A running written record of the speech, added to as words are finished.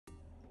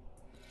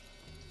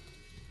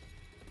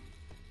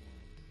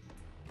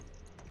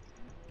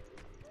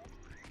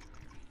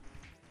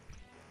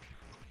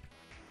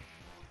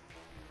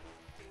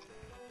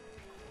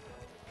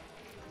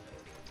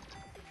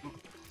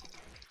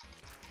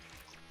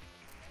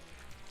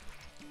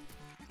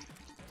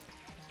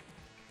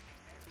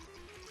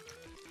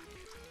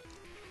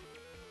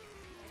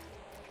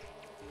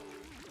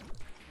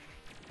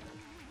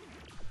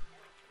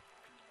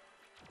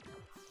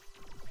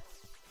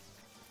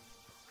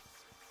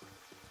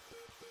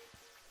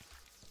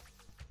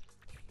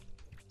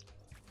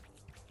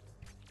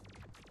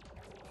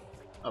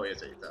Oh, he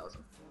has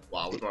 8,000.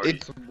 Wow, we've already.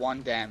 It's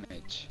 1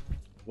 damage.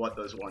 What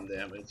does 1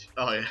 damage?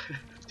 Oh yeah,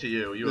 to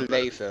you. You have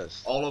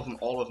Lasers. all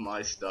of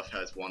my stuff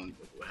has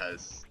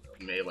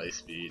melee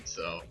speed,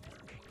 so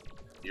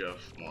you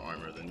have more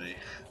armor than me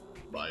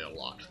by a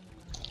lot.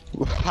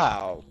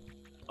 Wow.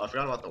 Oh, I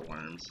forgot about the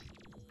worms.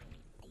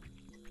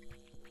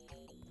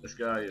 This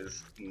guy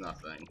is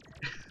nothing.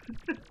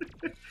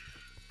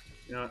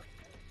 You know what?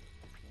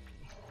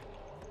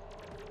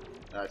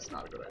 That's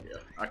not a good idea.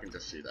 I can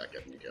just see that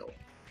getting me killed.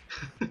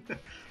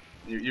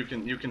 you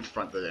can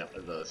front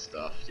the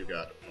stuff. You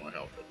got more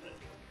health than me.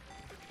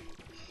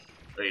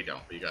 Or you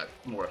don't, but you got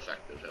more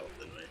effective health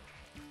than me.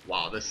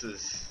 Wow, this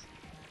is...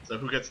 So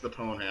who gets the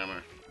Pwn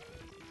Hammer?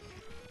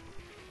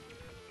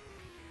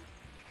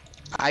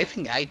 I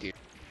think I do.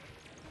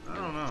 I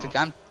don't know. I think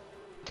I'm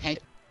 10.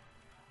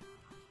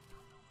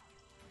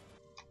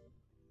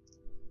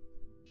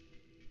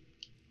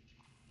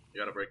 You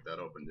gotta break that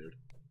open, dude.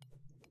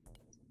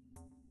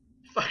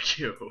 Fuck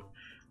you.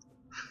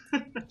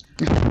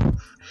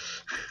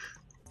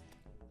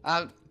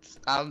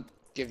 I'll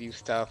give you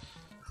stuff.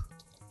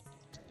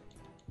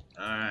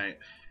 Alright.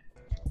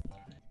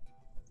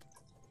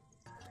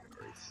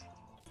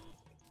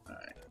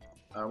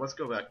 Alright. Let's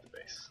go back to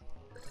base.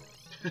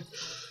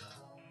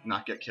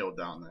 Not get killed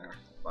down there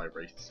by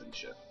wraiths and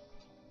shit.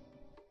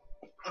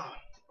 Oh.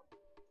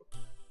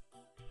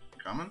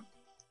 Coming?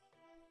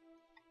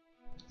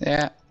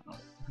 Yeah.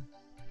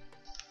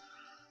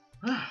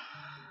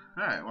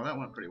 Alright, well that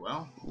went pretty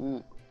well.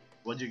 Ooh.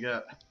 What'd you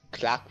get?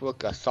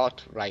 Clockwork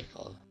assault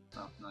rifle.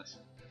 Oh, nice.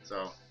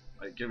 So,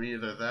 like, give me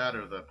either that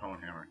or the Pwn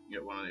Hammer. You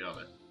get one or the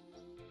other.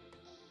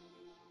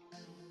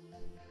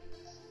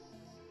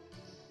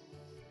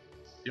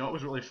 You know what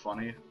was really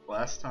funny?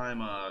 Last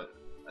time,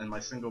 in my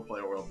single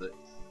player world, that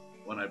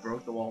when I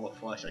broke the wall of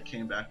flesh, I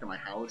came back to my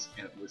house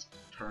and it was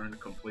turned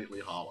completely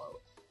hollow.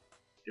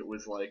 It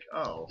was like,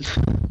 oh.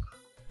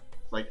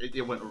 Like,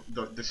 it went,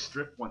 the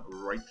strip went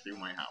right through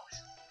my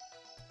house.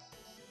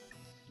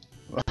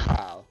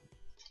 Wow.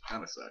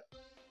 Kinda sick.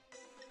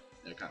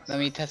 Yeah, kinda sick. Let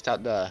me test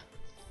out the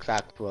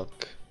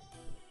clockwork.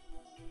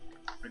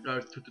 It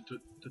goes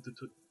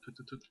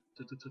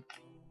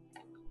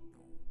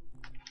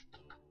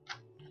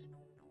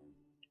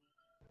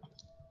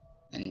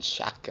And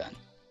shotgun.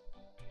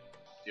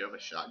 Do you have a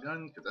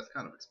shotgun? Because that's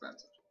kind of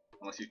expensive.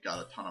 Unless you've got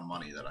a ton of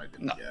money that I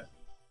didn't No. get.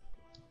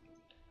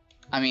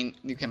 I mean,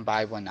 you can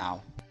buy one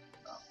now.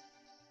 Oh.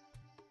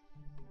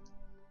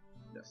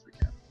 Yes, we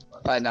can.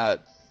 But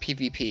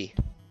PvP.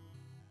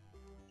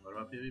 What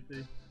about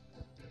PvP?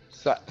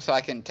 So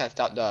I can test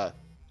out the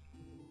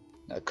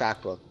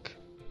clockwork.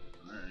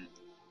 Alright.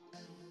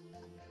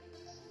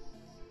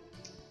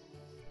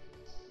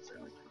 Let's see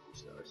how many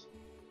stars.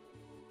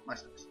 My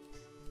stars.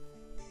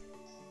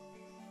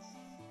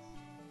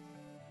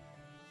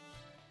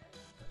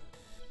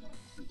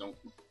 Don't.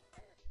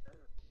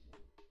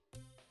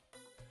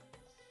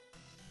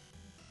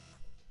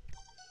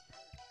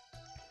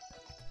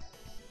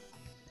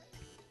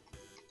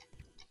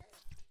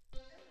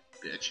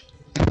 Bitch.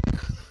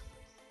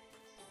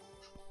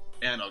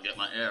 And I'll get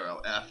my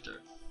arrow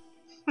after.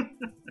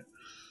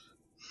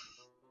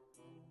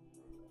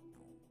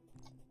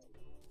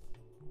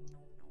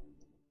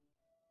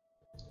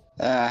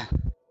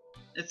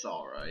 It's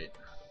alright.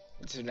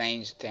 It's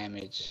range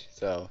damage,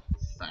 so.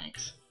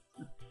 Thanks.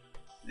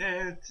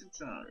 Yeah,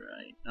 it's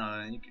alright.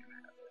 You can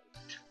have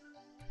it.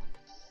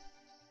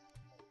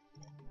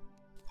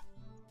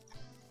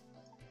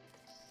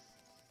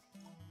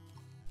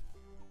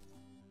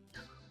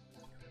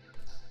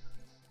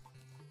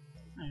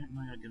 Alright,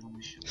 now I gotta get on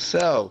my shit.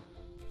 So,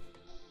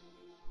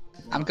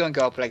 What? I'm gonna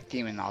go up like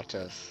demon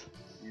altars.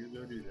 You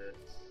go do that.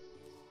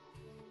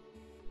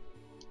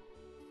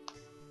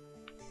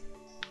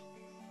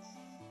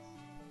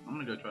 I'm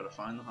gonna go try to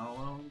find the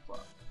hollow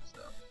clock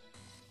stuff.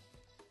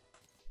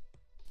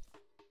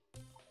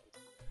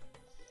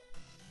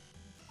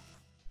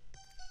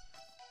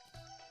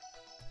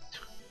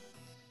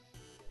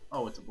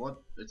 Oh, it's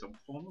a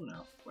full moon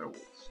now.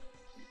 Werewolves.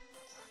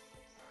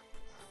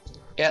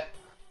 Yep.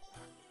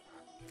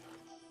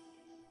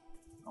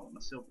 I want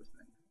a silver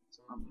thing,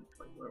 so I'm gonna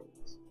play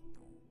werewolves.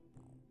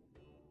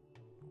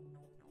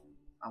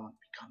 I want to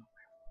become a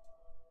werewolf.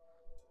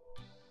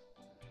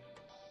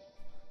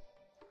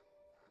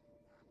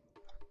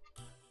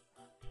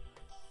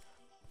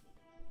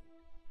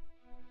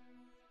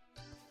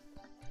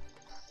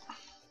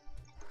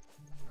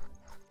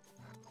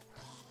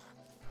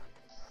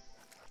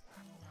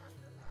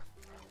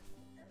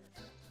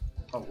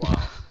 Oh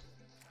wow.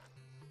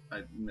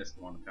 I missed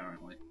one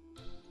apparently.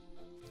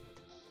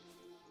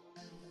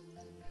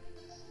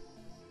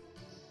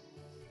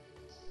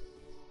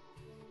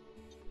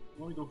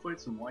 Want to go fight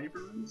some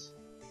wyverns?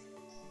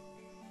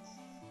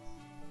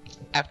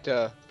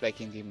 After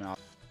breaking demon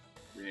altars.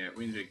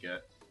 We need to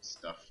get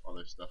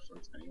other stuff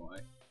first anyway.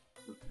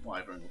 The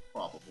wyvern will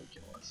probably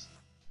kill us.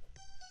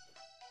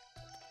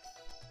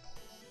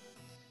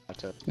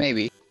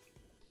 Maybe.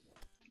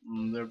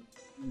 They're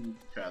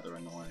rather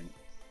annoying.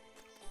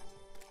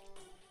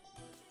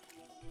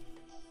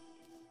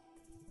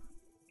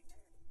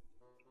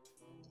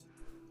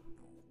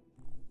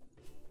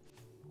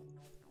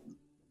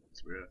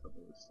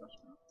 stuff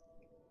now.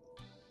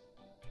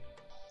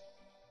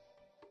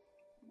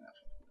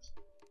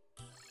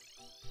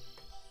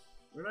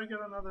 Where did I get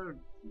another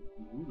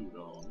voodoo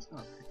doll? I'm just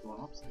gonna pick one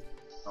up.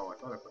 Oh, I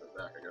thought I put it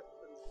back. I guess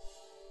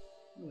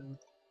I didn't.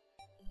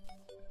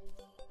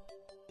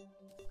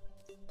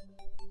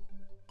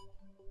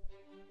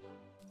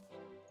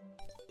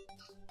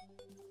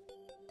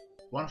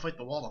 Wanna fight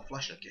the wall of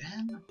flesh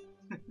again?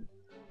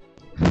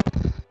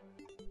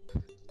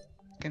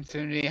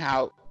 Considering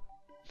how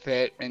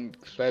fit and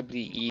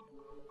incredibly easy.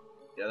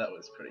 Yeah, that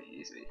was pretty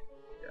easy.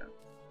 Yeah.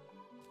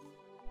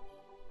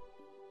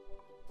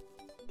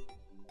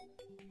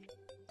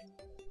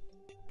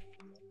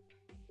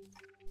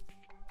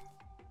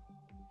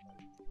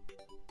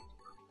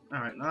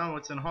 Alright, now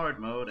it's in hard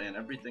mode and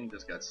everything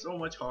just got so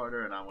much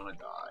harder and I wanna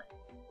die.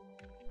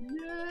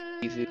 Yay!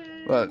 Easy.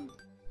 Look.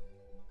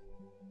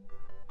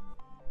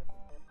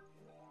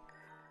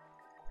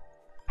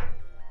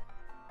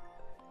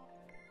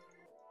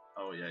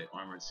 Oh yeah,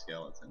 armored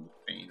skeleton, the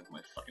bane of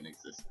my fucking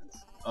existence.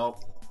 Oh,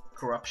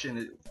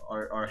 corruption,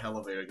 our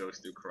elevator goes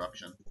through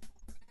corruption.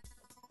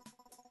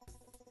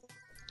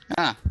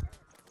 Ah.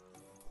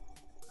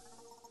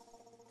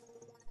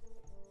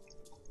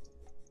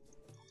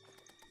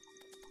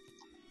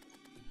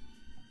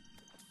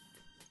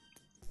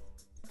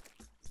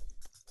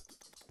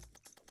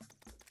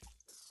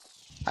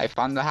 I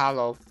found the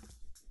hollow.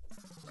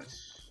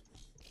 Nice.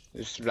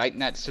 It's right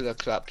next to the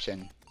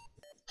corruption.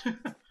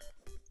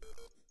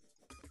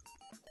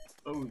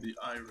 Oh, the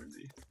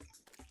irony.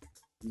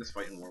 I'm just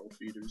fighting world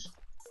feeders.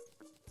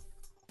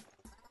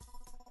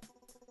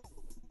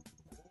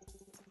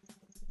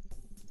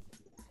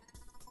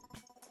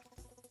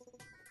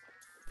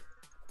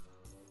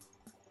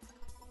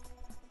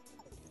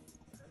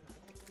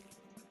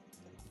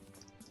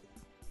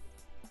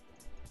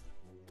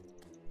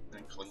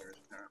 And clingers,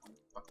 apparently.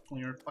 Fuck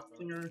clinger, fuck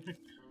clinger.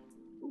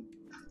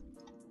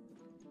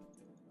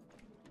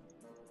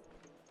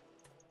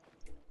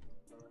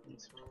 Need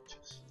some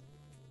torches.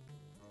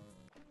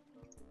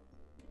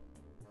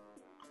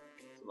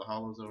 So the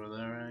hollow's over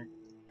there, right?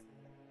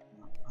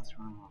 No, that's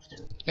where I'm off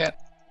to. Yeah.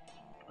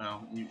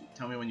 Well, you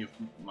tell me when you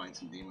mine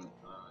some demon.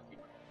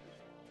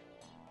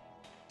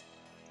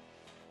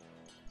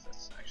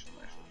 That's actually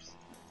my first.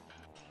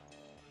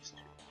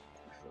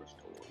 My first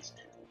goal is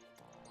to.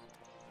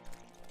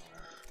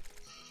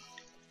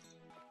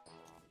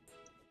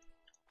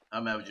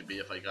 How mad would you be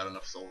if I got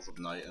enough souls of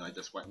night and I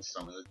just went and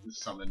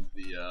summoned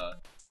the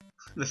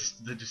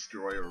the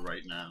destroyer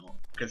right now?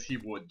 Because he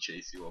would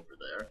chase you over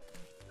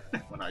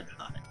there when I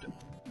died.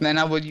 Then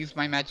I would use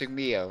my magic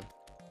Leo.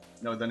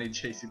 No, then he'd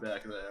chase you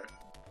back there.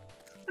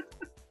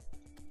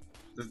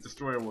 The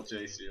destroyer will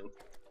chase you.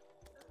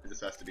 It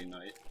just has to be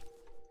night.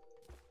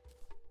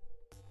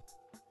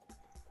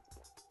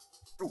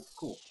 Oh,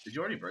 cool. Did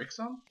you already break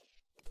some?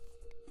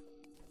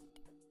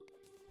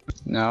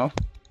 No.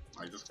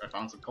 I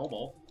found some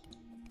cobalt.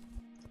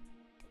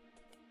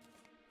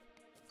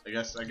 I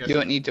guess. You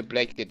don't need to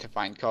break it to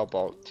find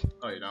cobalt.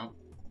 Oh, you don't?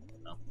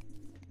 No.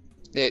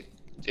 It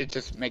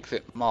just makes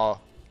it more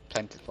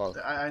plentiful.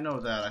 I know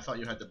that. I thought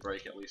you had to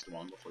break at least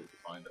one before you could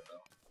find it,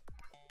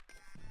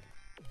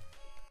 though.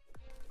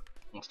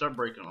 I'll start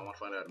breaking. I want to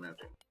find out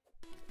magic.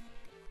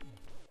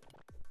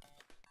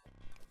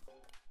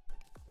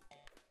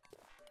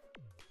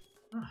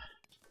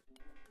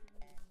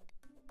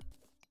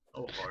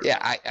 Oh, hard. Yeah,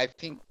 I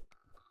think.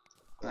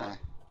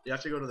 You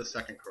have to go to the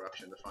second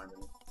corruption to find it.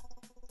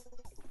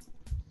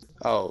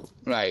 Oh,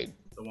 right.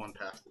 The one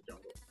past the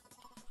jungle.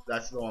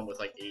 That's the one with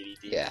like 80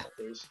 demon Yeah.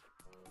 hunters.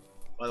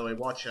 By the way,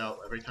 watch out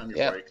every time you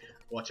break.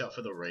 Watch out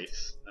for the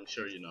wraiths. I'm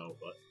sure you know,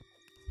 but.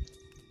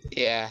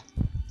 Yeah,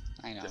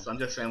 I know. I'm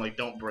just saying, like,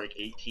 don't break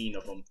 18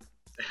 of them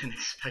and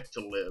expect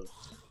to live.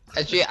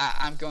 Actually,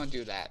 I'm going to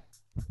do that.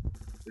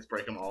 Just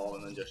break them all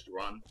and then just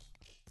run.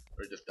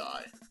 Or just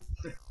die.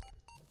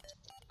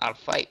 I'll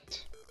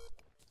fight.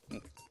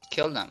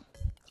 Kill them.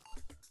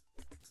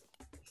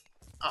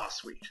 Ah,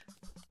 sweet.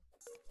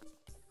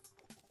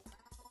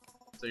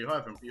 So you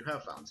have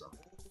found some.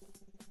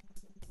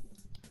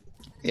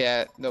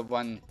 Yeah, the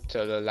one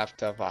to the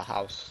left of our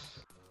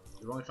house.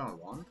 You've only found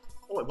one?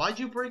 Oh, wait, why'd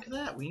you break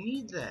that? We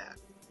need that.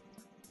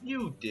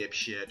 You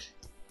dipshit.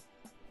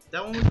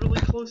 That one was really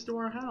close to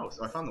our house.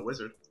 Oh, I found the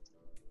wizard.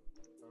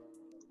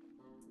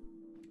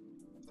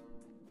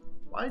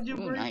 Why'd you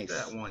break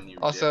that one, you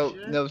Also,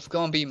 dipshit? there's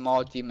gonna be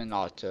more demon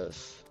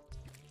altars.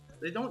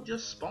 They don't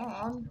just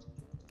spawn.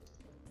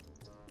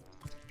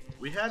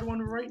 We had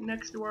one right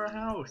next to our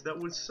house. That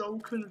was so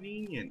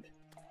convenient.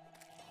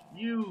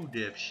 You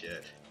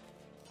dipshit.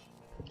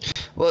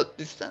 Well,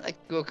 it's not like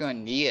we're gonna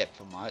need it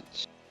for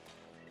much.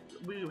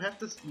 We have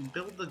to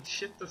build the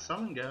shit to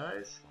summon,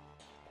 guys.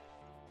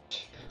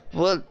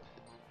 Well,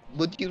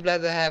 would you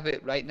rather have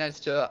it right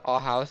next to our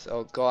house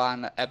or go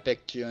on an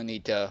epic journey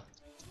to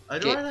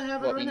I'd get rather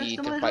have it what right we next need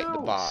to to my fight house.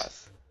 the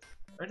boss?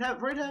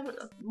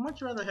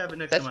 Much rather have it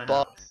next That's to my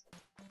house.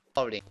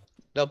 boring.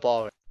 No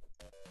boring.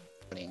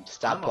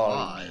 Stop I'm boring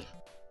alive. me.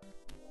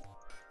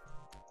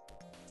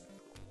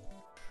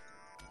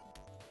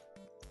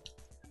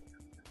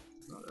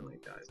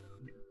 guys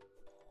down here.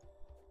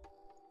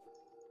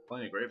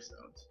 Plenty of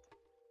gravestones.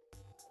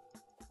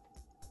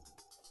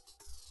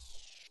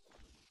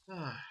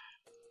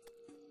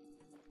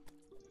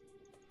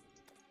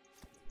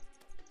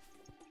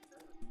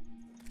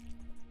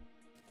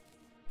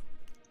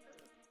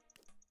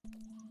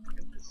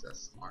 Fucking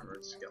possess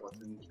armored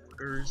skeletons,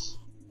 fuckers.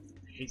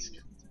 I hate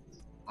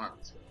skeletons.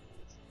 Armored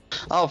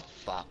skeletons. Oh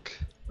fuck.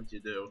 What'd you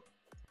do?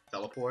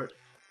 Teleport?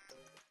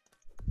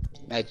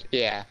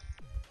 Yeah.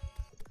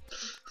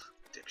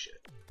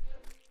 Dipshit.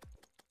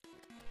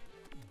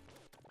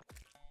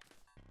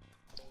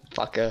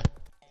 Fucker.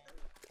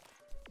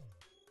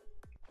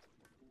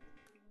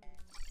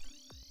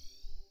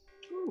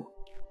 Ooh.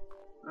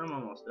 I'm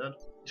almost dead.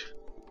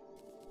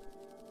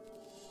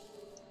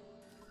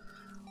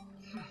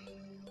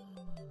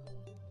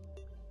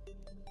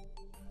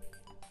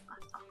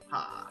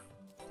 Ha.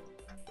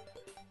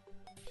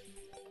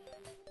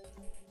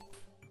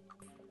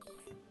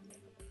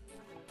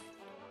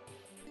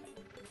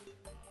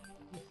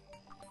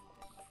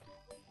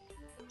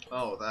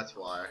 Oh, that's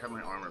why. I have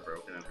my armor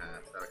broken in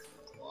half. That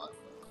explains a lot.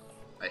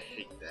 I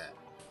hate that.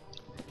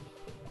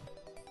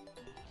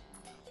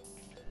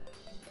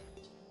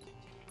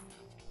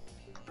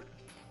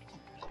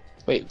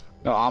 Wait,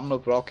 your armor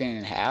broken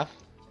in half?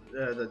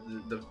 The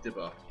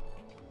debuff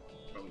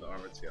from the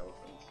armored skeletons.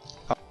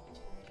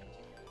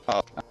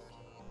 Oh.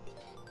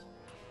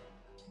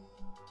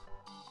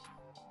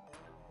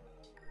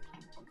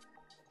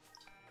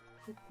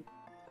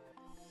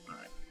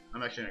 Alright.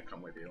 I'm actually gonna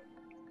come with you.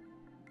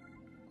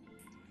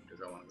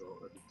 Because I want to go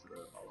over to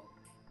the hollow.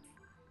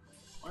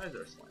 Why is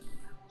there a slime in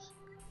the house?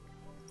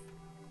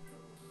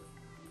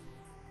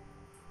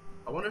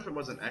 I wonder if it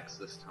was an X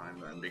this time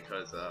then,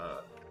 because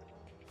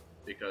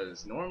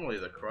normally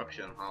the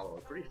corruption and hollow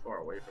are pretty far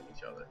away from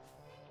each other.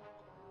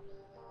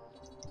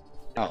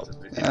 Oh,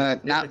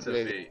 not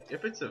really.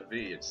 If it's a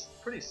V, it's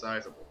pretty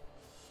sizable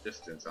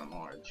distance on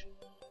large.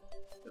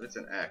 If it's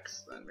an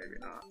X, then maybe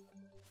not.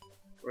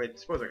 Wait,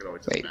 suppose I could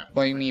always just Wait, map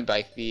what do it. you mean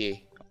by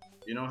V?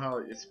 You know how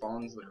it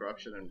spawns the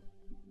corruption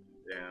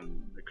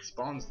and it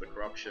spawns the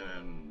corruption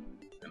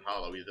and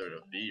hollow either a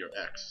V or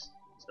X,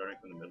 starting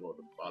from the middle or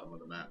the bottom of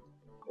the map,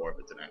 or if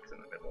it's an X in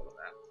the middle of the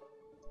map.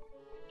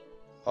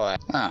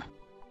 Alright. Huh.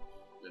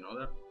 Do you know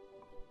that?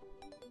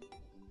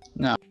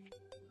 No.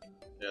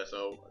 Yeah,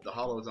 so the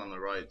hollow's on the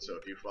right, so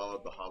if you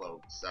followed the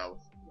hollow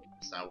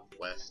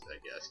southwest, I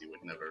guess, you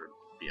would never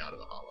be out of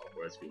the hollow,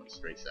 whereas if you went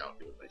straight south,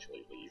 you would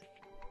eventually leave.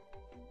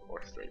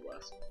 Or straight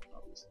west,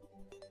 obviously.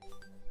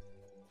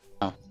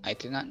 Oh, I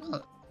did not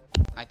know.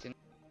 I didn't.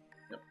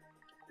 Yep.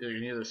 You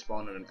can either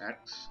spawn in an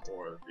X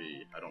or a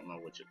V. I don't know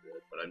which it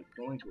did, but I'm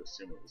going to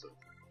assume it was a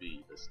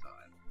V this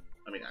time.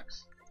 I mean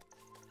X.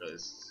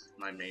 Because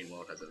my main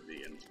world has a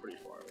V and it's pretty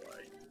far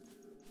away.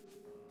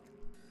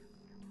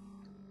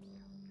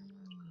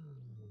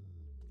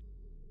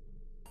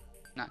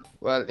 Not,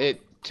 well,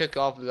 it took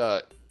off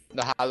the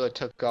hollow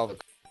took off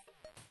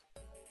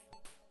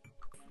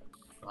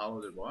The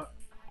hollow did what?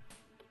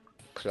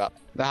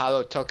 the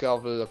hollow took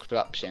over the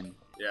corruption.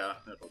 Yeah,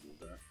 it'll do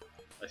that.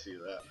 I see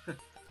that.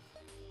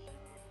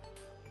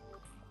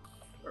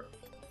 Sure.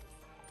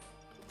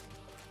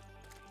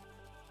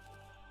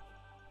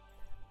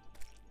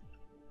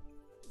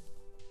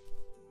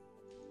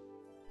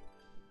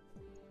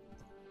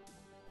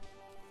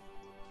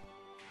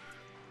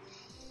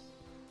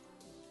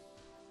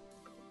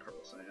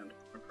 Purple sand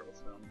or purple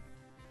stone.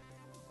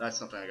 That's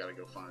something I gotta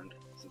go find.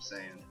 Some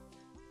sand.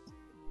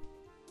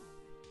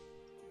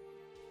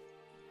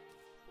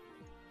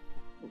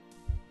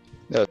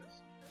 The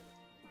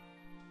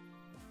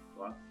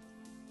What?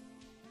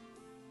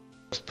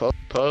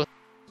 pearl.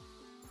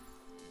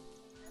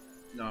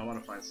 No, I want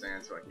to find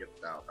sand so I can get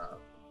the Dao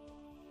out.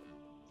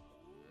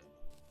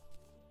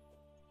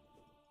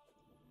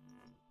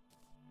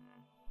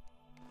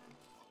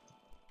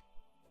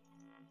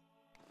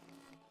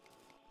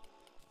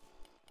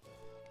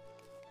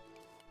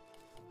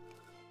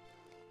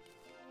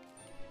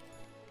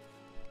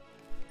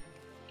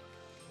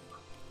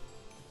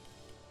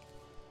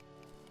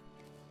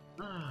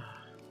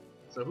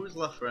 So who's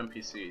left for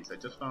NPCs? I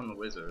just found the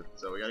wizard,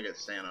 so we gotta get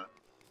Santa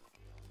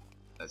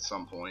at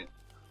some point.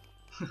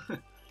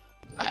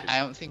 I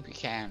don't think we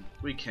can.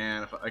 We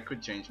can. If I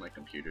could change my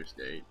computer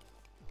state,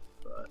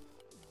 but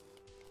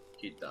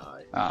he'd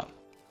die. Oh.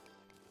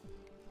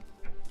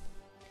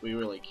 We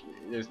really,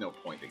 there's no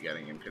point to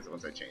getting him because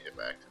once I change it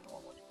back to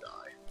normal, he'd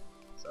die.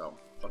 So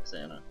fuck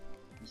Santa.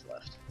 He's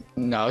left.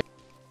 No,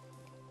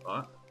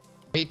 What?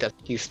 he does.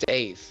 He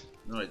stays.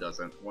 No, he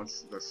doesn't.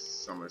 Once the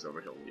summer's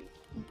over, he'll leave.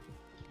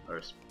 Or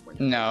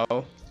winter.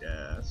 No,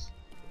 Yes.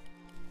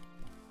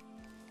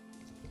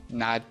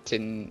 not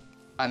in.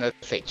 Unless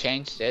they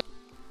changed it.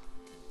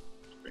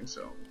 I think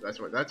so. That's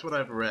what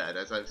I've read,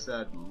 as I've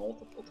said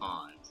multiple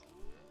times.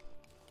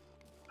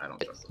 I don't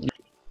trust them.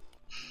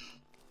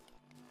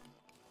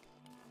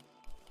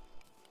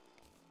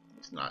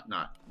 It's not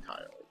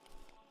entirely.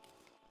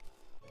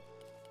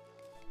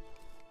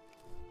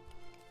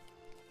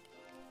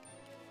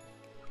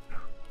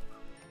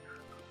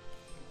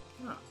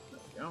 Ah,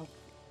 Go.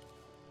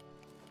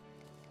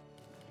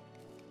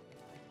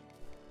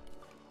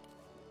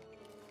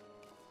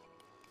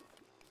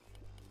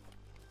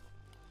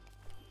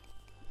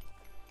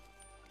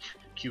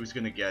 Q's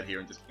gonna get here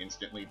and just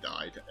instantly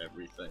die to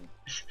everything.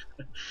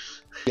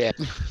 Yeah.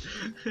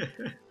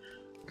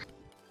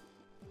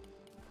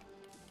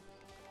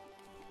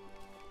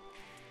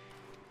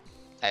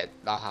 At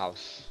the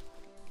house.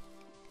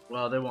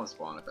 Well, they won't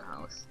spawn at the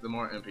house. The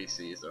more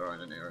NPCs there are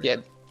in an area,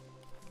 Yeah.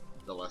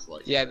 the less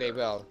likely. Yeah, they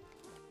will.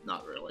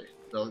 Not really.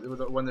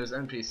 When there's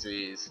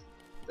NPCs,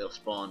 they'll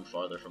spawn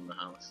farther from the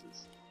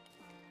houses.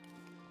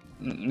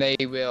 They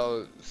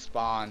will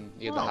spawn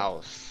near the Oh.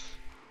 house.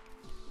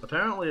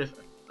 Apparently, if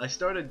I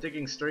started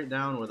digging straight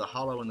down with a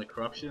hollow in the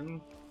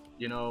corruption,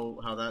 you know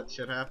how that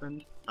shit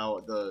happened? How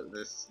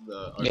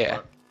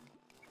Yeah.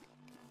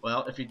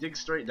 Well, if you dig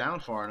straight down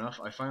far enough,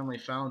 I finally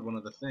found one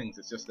of the things.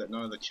 It's just that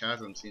none of the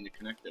chasms seem to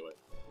connect to it.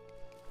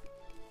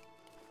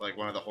 Like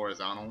one of the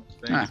horizontal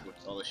things with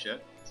all the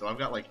shit. So I've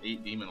got like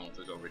 8 demon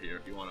altars over here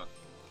if you want to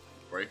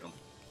break them.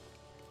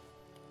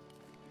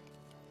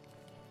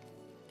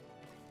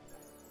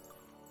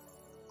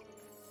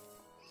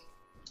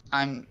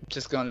 I'm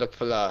just gonna look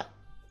for the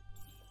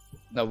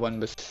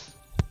one with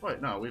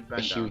Wait, no, we've been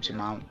a down huge here.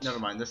 amount. Never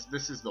mind,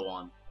 this is the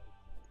one.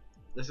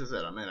 This is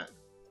it, I'm in it.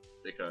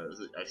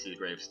 Because I see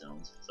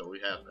gravestones, so we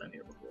have been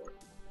here before.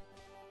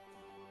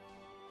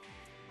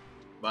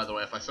 By the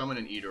way, if I summon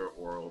an Eater of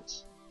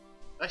Worlds...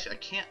 Actually, I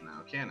can't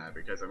now, can I?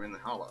 Because I'm in the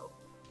hollow.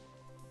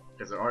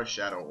 Because there are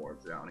shadow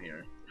orbs down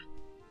here.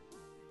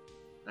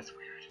 That's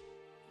weird.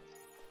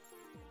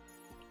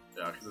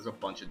 Yeah, because there's a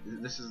bunch of...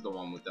 This is the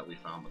one that we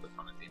found with a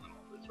ton of demon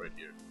altars right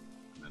here.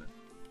 A minute.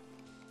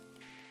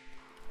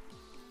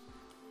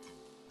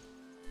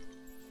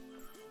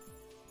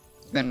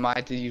 Then why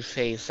did you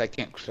say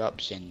second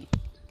corruption?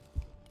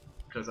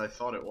 Because I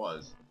thought it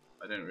was.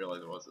 I didn't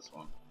realize it was this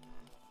one.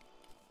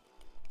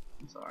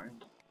 I'm sorry.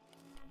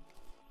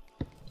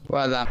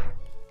 Well,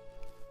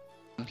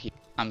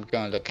 I'm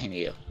gonna look in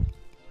here.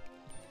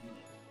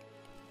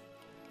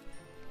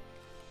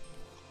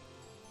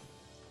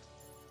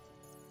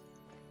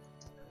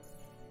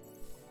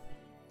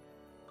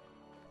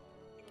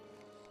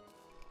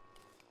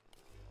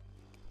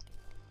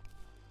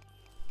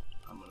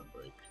 I'm gonna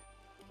break.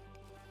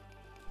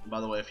 By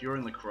the way, if you're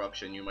in the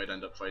corruption, you might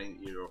end up fighting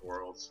the Eater of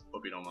Worlds.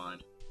 Hope you don't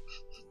mind.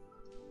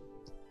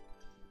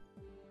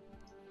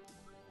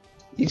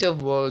 These are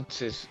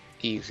worlds is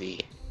easy.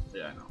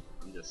 Yeah, I know.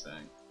 I'm just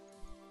saying.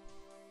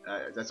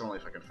 That's only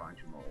if I can find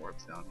 2 more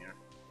orbs down here.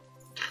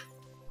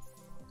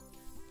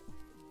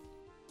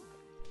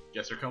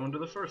 Guess we're coming to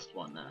the first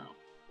one now.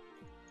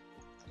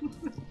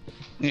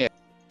 Yeah.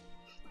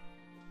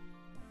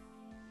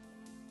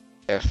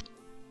 Yes.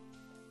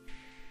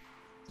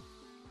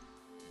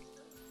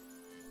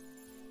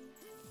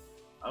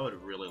 I would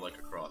really like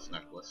a cross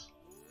necklace,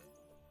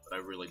 but I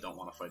really don't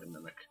want to fight a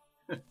mimic.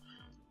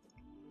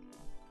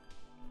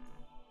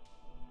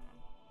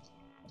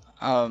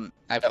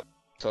 I've got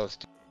those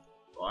two.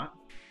 What?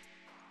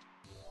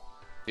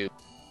 I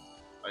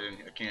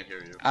can't hear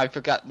you. I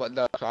forgot what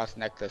the cross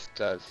necklace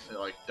does. It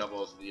like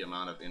doubles the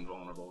amount of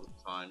invulnerable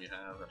time you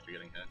have after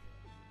getting hit.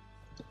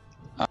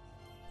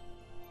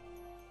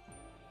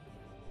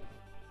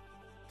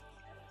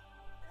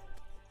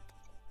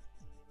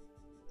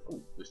 Oh,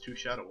 there's 2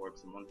 shadow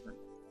orbs in one thing.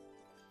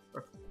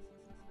 Perfect.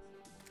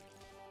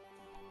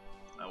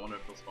 I wonder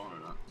if they'll spawn or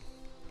not.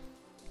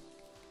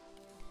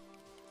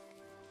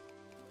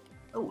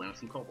 Oh, and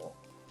some cobalt.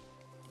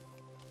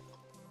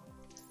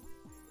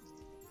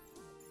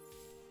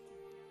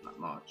 Not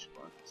much,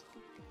 but...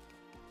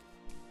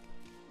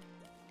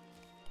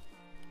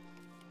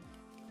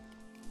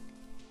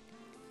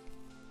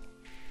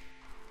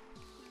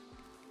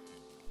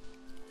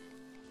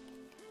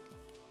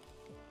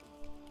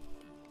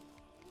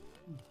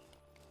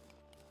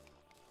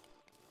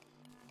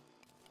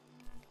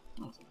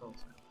 Oh, some gold.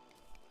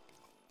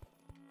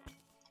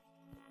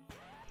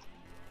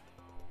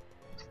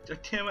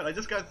 Damn it, I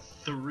just got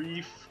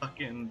 3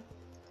 fucking...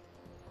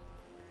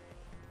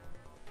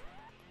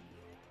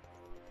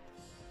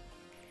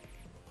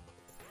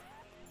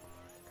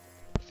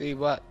 See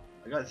what?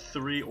 I got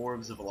 3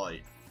 orbs of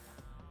light.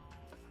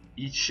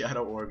 Each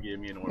shadow orb gave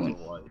me an orb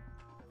of light.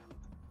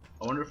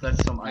 I wonder if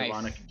that's some Nice.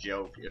 ironic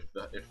joke if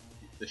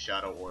the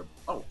shadow orb...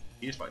 Oh,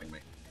 he's fighting me.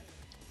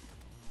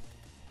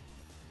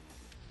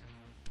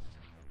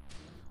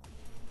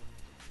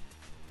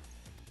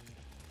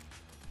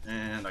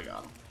 And I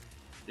got him.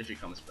 If he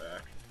comes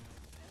back.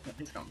 Yeah,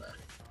 he's coming back.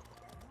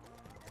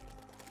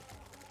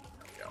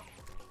 There we go.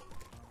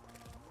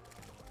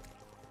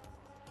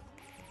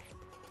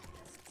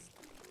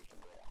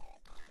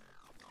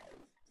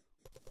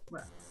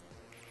 Where?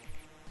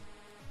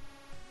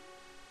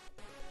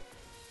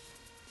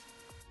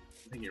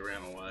 I think he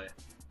ran away.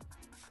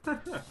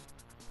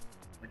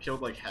 I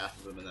killed like half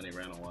of him and then he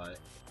ran away.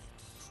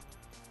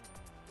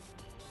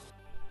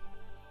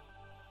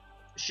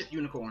 Shit,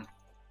 unicorn!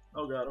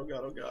 Oh god, oh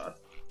god, oh god.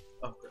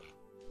 Oh crap.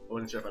 I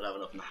wasn't sure if I'd have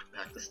enough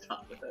knockback to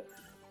stop it.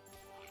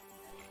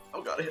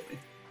 Oh god, it hit me.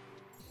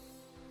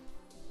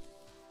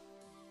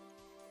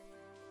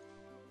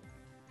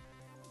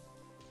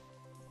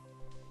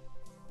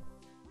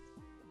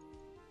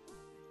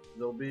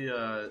 There'll be,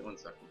 1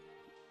 second.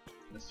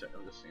 Let's check,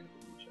 I'm just seeing if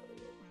we can chat a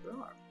little. There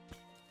are.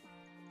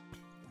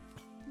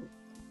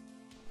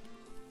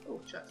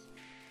 Oh, chest.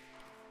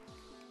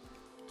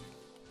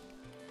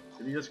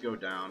 If you just go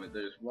down,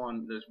 there's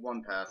one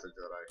passage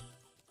that I...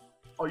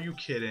 Are you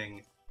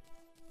kidding?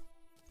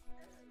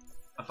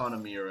 I found a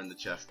mirror in the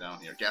chest down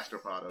here.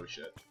 Gastropod, oh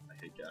shit. I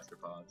hate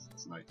gastropods.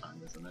 It's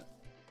nighttime, isn't it?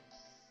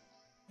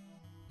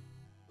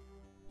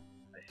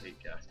 I hate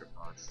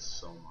gastropods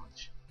so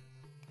much.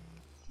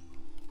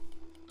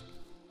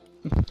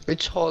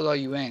 Which hole are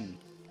you in?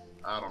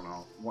 I don't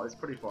know. Well, it's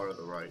pretty far to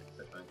the right,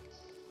 I think.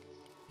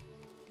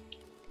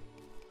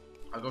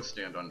 I'll go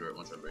stand under it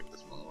once I break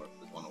this one orb.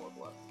 There's one orb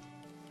left.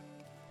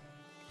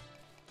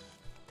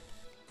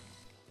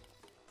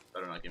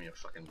 Better not give me a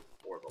fucking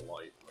orb of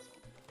light.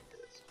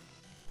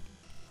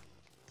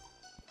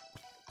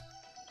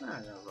 Ah,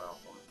 I got a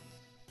valve one.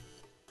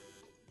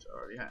 Which I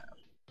already have.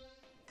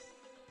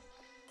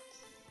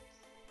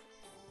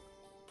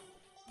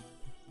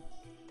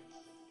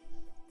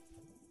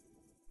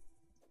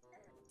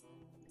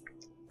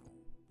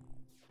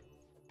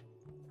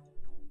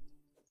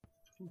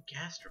 Fucking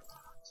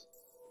gastropods.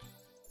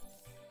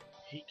 I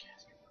hate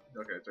gastropods.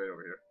 Okay, it's right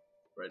over here.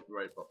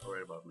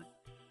 Right above me.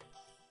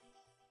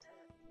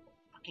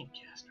 Fucking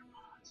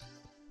gastropods.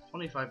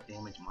 25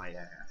 damage my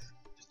ass.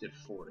 Just did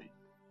 40.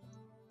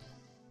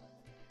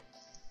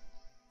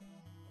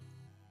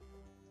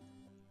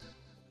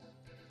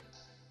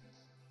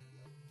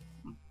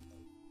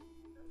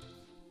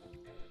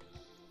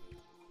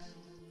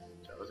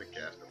 That was a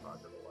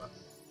gastropod to the left.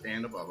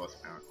 And above us,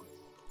 apparently.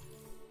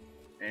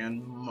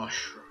 And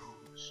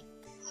mushrooms.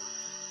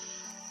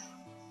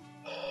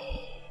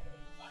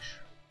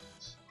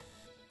 Mushrooms.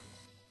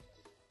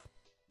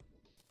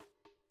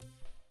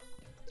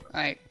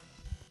 Alright.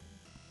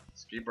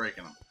 Let's keep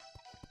breaking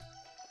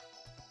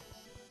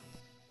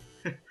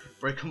them.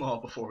 Break them all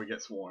before we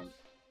get swarmed.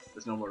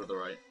 There's no more to the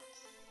right.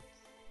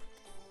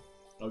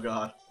 Oh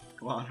god.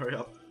 Come on, hurry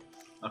up.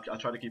 I'll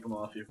try to keep them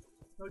off you.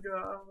 Oh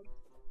god.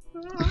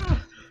 Ah!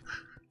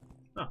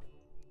 Oh,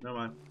 never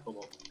mind. Oh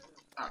well.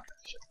 Ah, okay,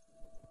 shit.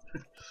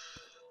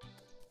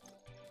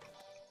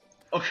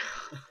 Oh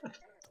god.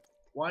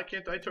 Why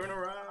can't I turn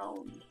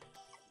around?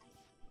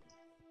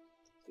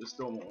 There's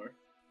still more.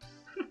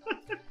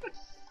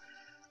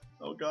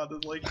 Oh god,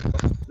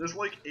 there's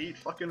like 8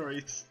 fucking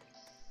wraiths.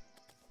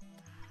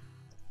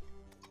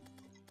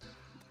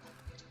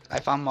 I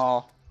found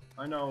more.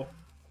 I know.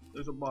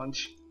 There's a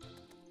bunch.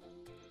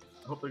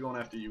 I hope they're going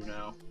after you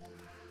now.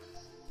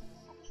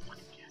 Oh,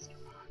 fucking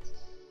gastropods.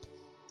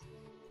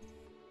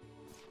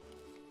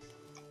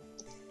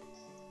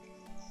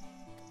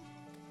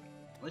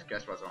 At least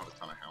gastropods don't have a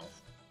ton of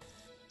health.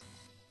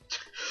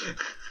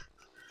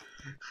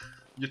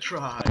 You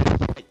tried.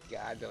 Oh my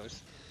god,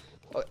 those.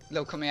 Oh,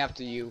 they're coming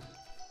after you.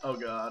 Oh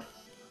god.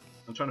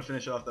 I'm trying to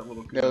finish off that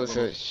little... There was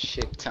a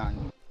shit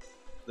ton.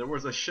 There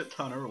was a shit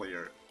ton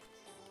earlier.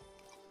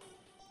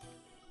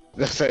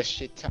 There's a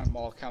shit ton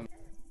more coming.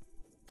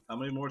 How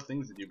many more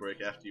things did you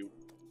break after you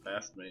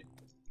passed me?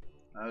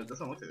 It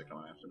doesn't look like they're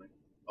coming after me.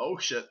 Oh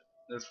shit,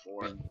 there's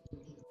 4. I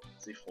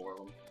see 4 of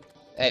them.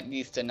 At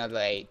least another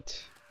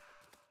 8.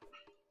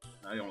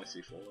 I only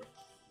see 4.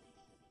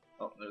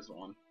 Oh, there's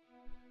 1.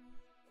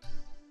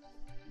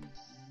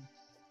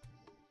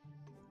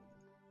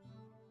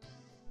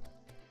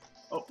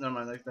 Oh, never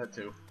mind, like that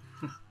too.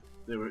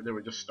 they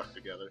were just stuck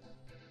together.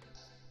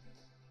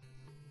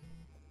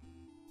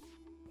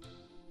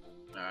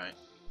 Alright.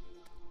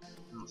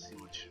 I don't see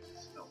much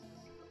stuff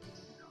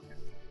down here.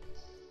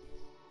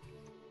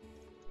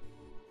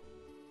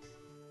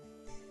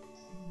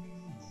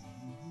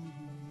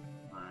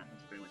 Alright,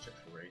 that's pretty much it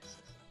for race.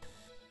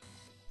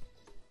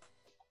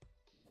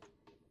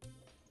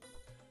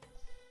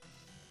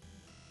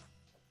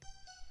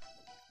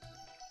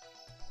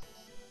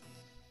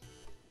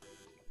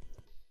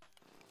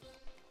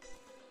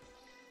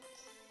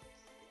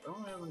 I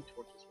don't have any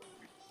torches with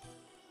me.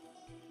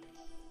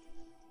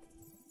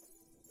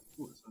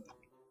 Ooh, it's not.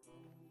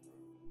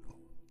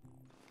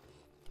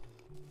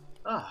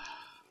 Ah.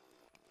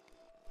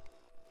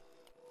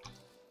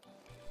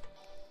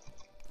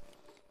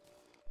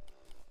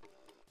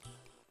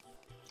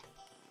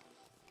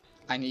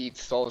 I need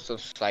Souls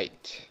of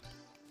Sight.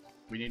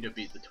 We need to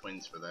beat the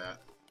twins for that.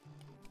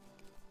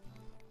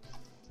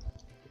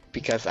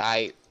 Because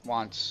I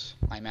want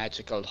my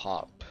magical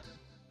harp.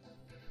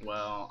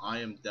 Well, I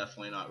am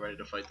definitely not ready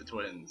to fight the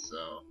twins,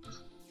 so...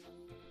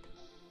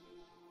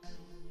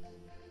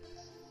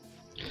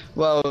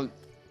 Well,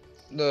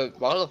 the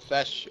Wall of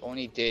Flesh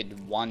only did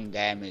 1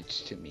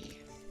 damage to me.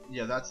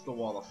 Yeah, that's the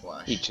Wall of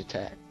Flesh. Each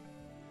attack.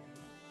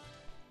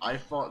 I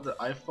fought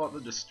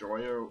the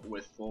Destroyer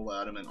with full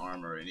adamant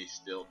armor, and he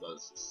still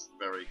does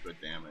very good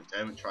damage. I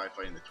haven't tried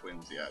fighting the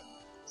twins yet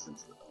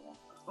since the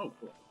oh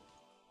cool.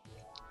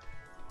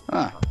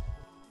 Huh.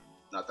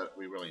 Not that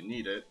we really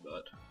need it,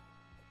 but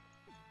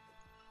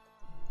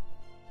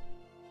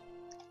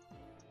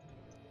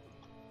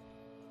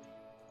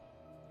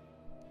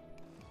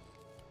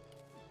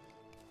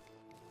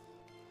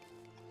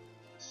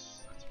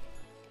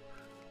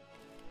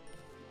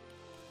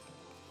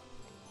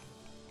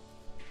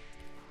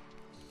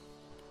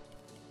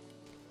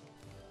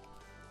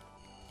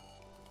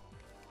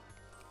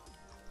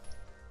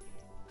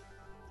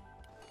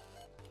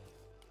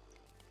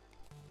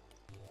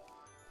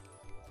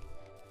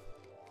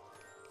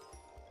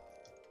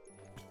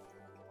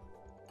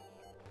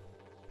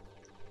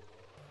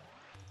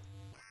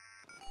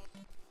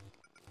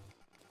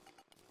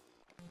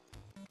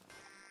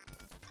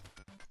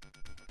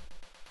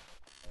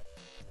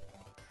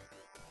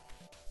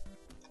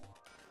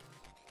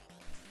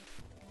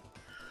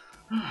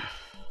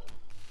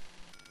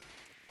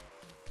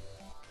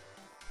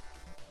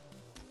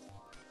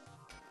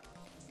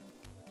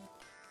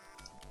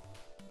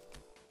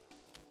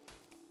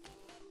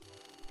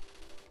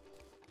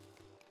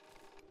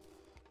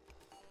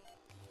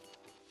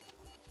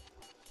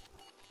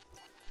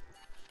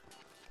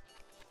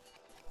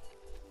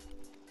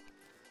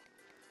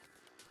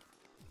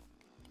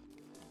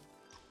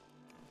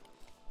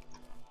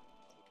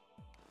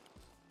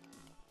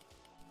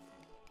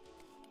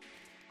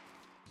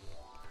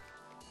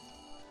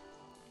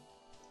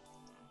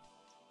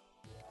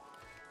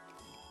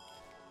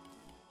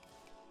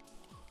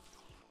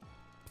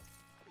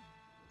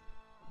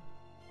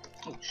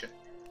Oh shit.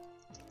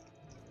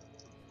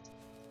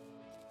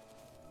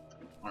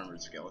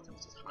 Armored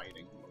skeletons just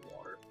hiding in the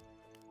water.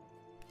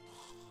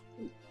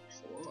 Ooh,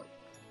 still alive.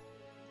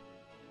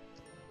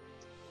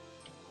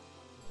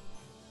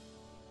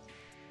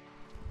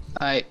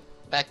 Alright,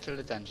 back to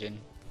the dungeon.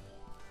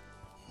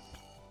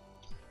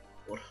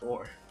 What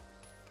for?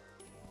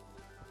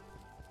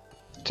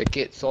 To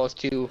get those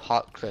 2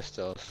 hot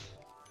crystals.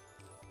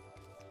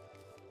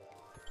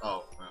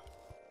 Oh, yeah.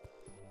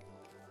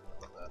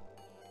 About that.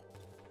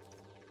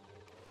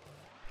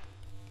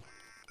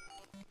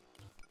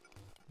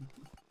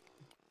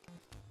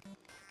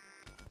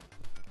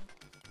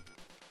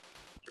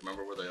 Do you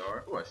remember where they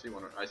are? Oh, I see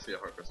one. I see a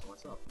heart crystal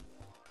myself.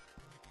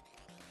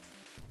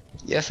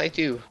 Yes, I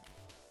do.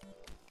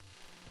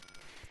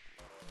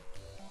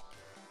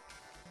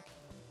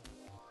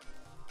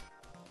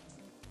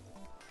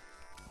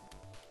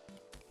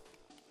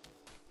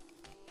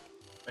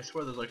 I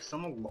swear there's like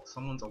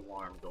someone's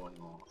alarm going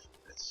off.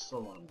 It's so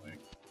annoying.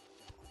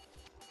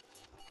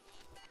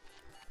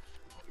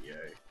 Oh yay. I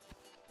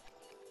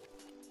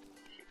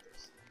hate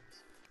those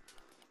things.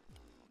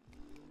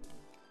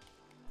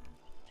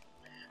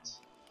 Bats.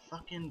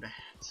 Fucking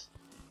bats.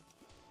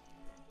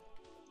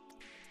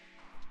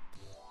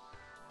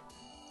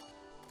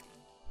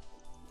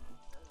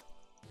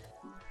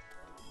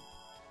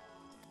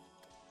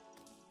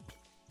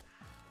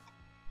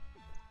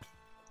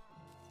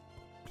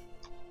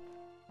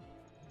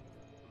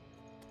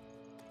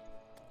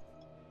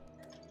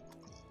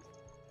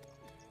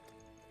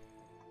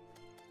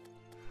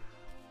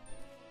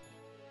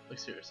 Like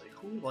seriously,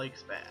 who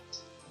likes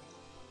bats?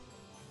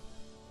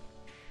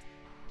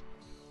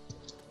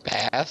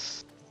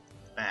 Bass?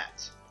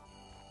 Bats.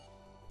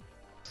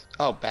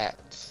 Oh,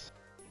 bats.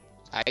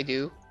 I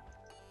do.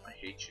 I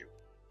hate you.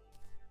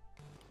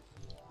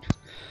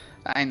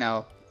 I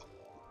know.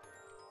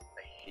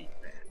 I hate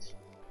bats.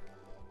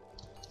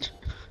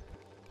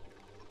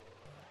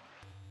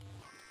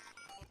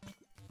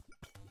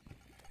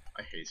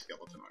 I hate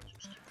skeleton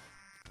archers too.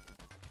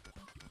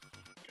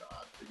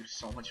 God, they do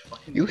so much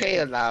fucking You hate a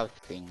damage. lot of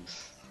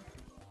things.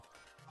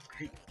 I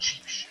hate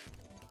cheap shit.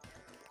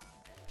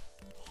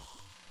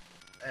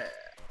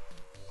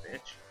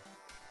 Bitch.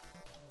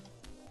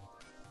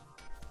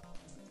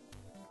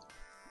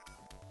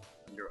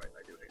 You're right,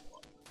 I do hate a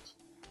lot of things.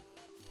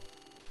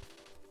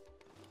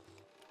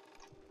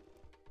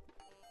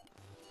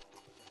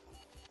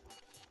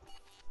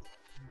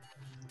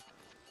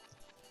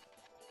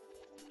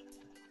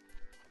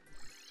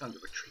 Time to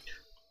retreat.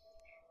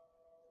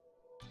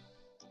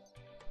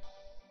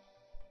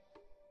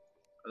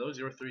 Are those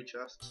your 3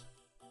 chests?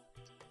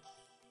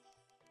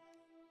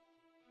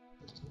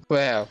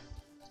 Well,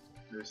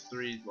 There's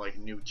 3 like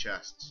new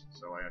chests,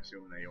 so I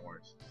assume they're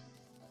yours.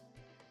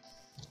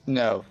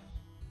 no.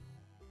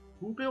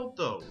 Who built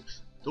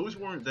those? Those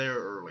weren't there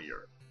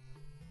earlier.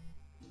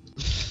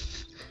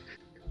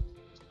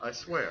 I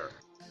swear.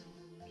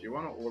 Do you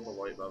want to orb a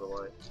light, by the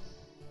way?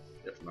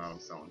 If not, I'm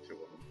selling 2 of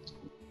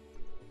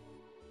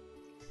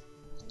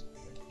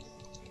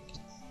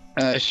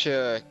them.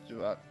 Sure.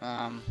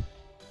 Nah.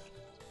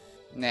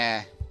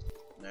 Nah.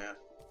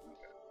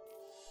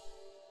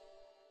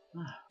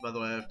 Okay. By the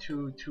way, I have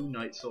two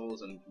night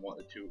souls and 4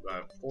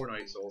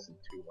 night souls and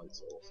 2 light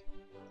souls.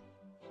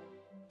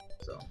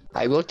 So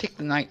I will take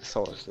the night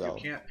souls though.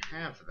 you can't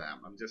have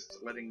them. I'm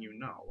just letting you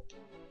know.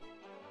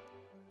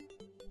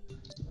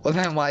 Well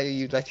then why are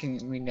you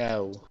letting me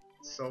know?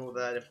 So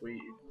that if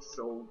we,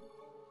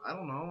 I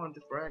don't know. I'm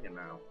just bragging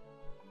now.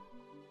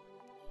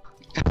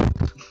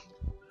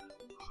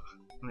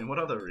 I mean, what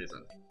other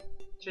reason?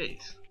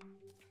 Jeez.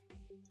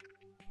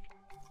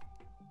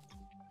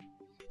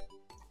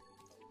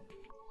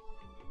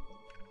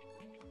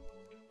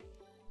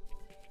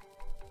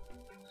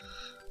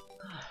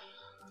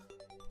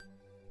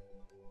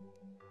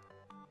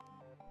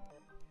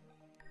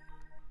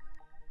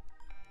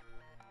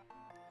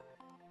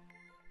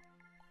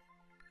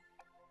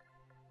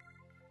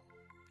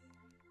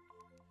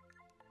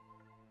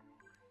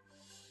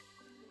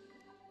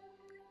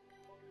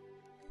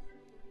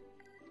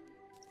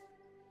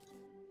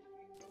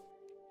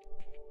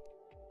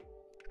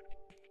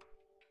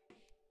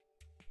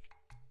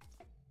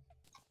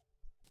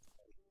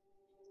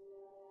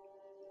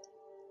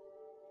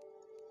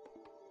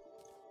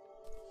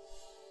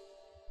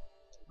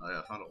 Oh yeah,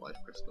 I found a life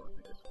crystal, I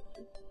think I told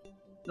you.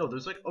 No,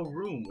 there's like a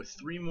room with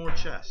 3 more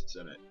chests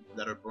in it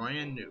that are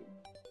brand new.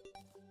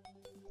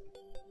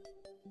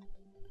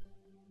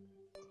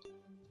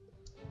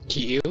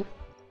 You?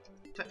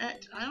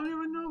 I don't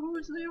even know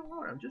whose they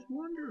are, I'm just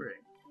wondering.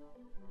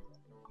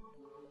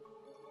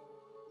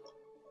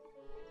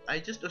 I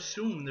just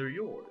assume they're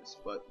yours,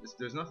 but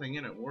there's nothing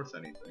in it worth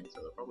anything,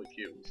 so they're probably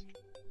Q's.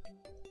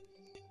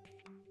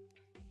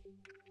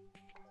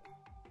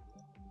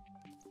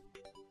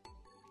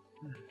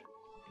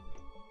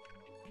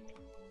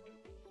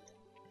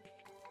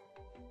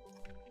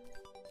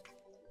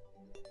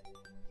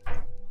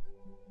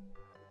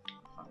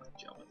 Found a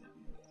gelatin.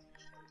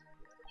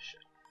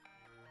 Shit.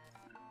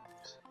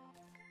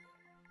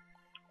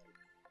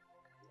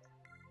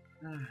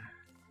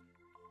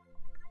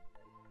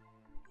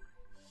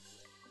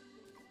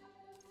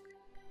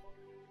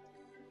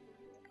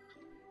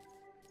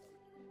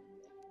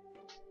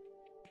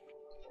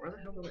 Where the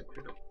hell did I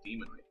pick up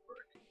demonite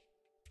brick?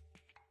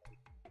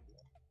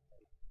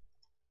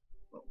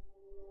 Oh.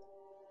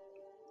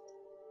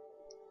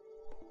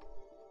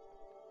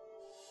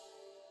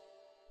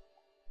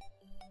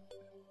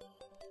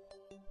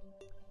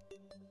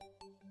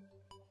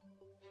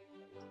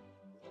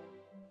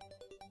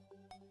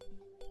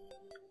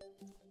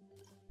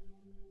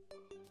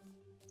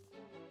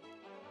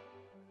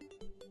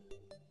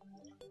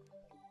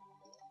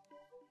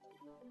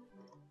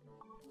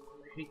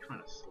 I hate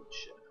trying to slip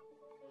shit.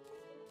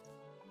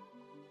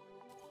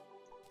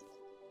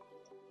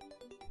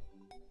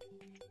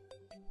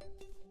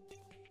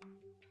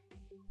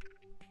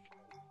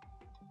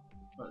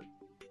 But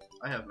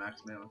I have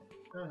max mana.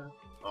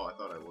 Oh, I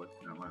thought I would.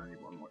 No, I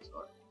need one more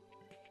star.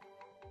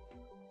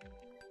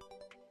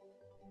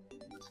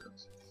 This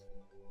is.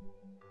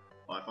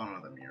 Oh, I found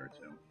another mirror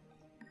too.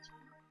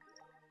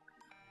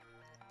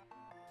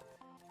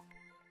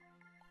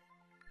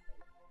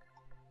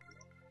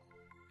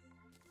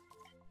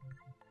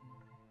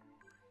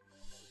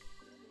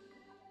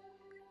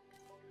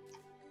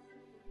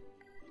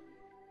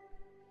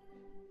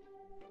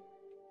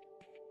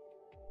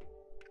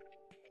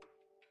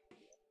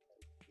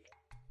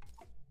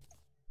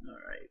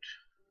 Alright.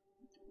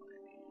 Do I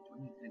need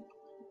anything?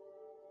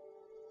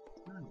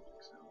 I don't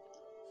think so.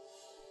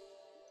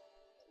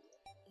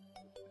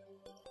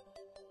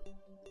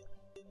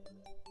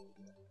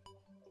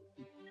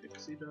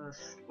 Pixie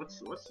dust. What's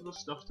the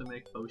stuff to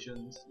make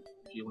potions?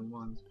 Healing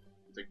ones?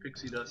 It's like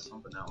pixie dust,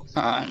 something else.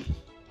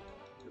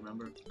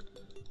 Remember?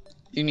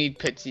 You need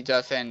pixie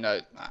dust and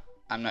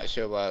I'm not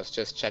sure what else.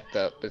 Just check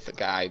with the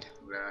guide.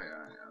 Yeah, I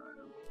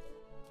know.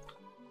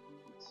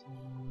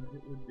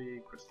 It would be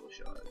crystal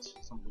shards,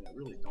 something I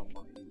really don't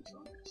want to use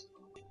on this.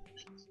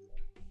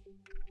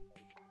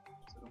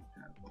 I don't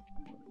have more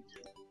than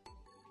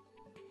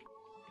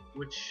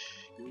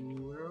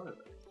 2. Where are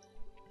they?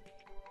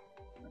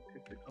 I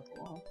picked a couple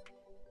off.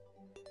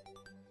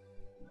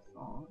 I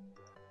thought.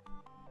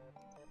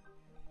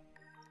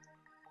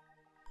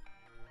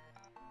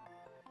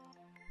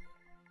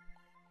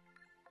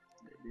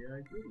 Maybe I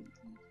didn't.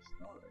 I just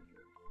thought I did.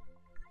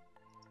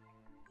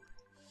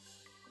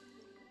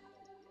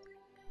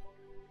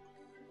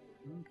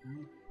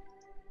 Okay.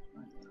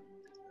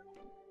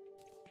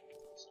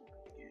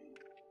 Stupid game.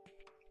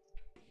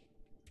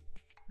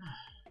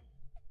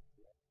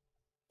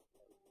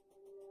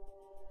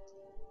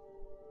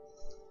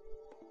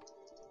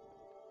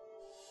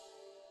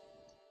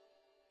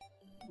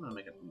 I'm gonna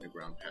make an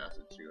underground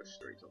passage to go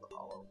straight to the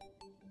hollow.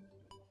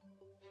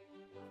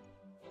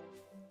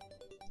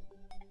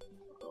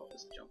 Oh,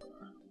 just jumping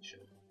around and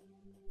shit.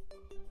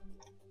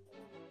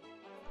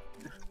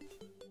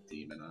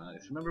 Demon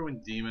eyes. Remember when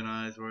demon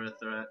eyes were a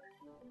threat?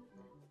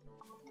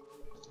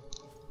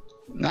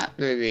 Not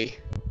really.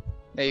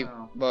 They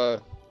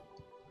were.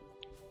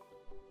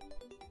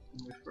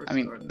 I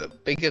mean, the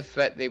biggest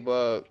threat they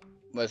were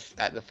was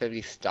at the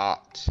very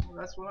start. Well,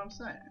 that's what I'm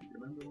saying.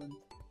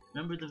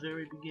 Remember the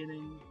very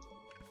beginning?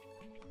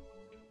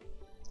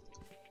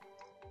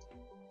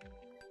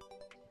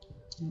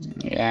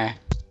 Yeah.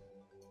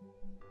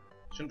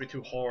 Shouldn't be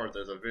too hard.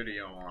 There's a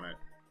video on it.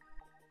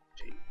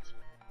 Jeez.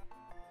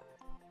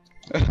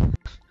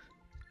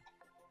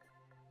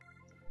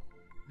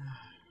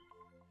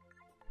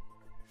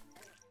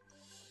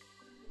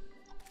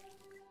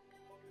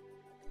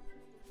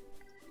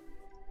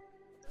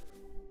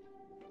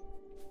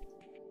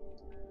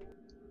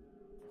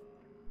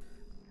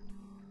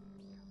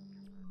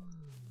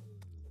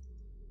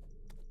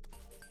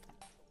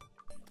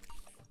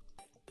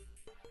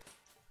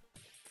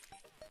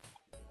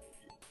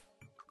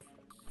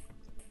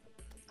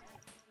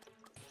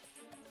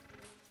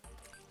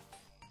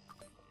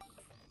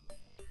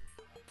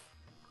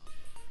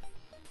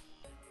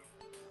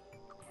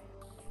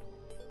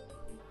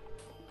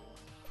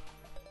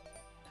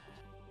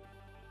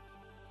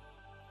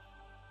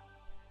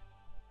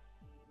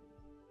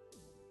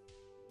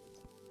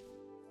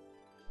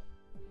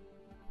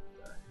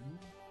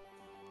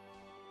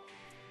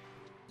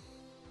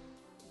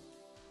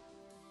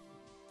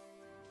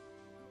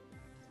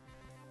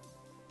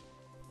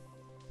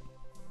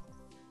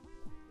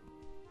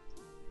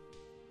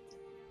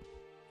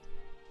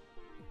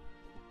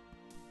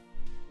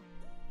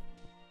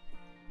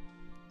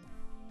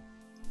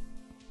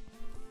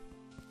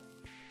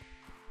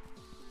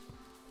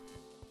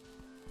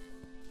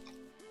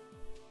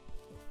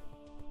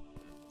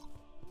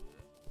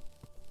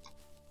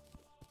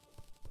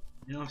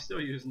 You know, I'm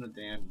still using the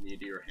damn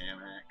meteor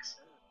hand axe.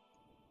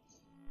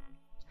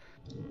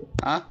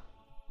 Huh?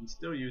 I'm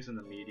still using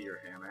the meteor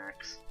hand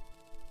axe.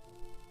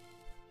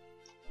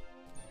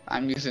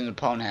 I'm using the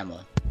pwn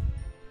hammer.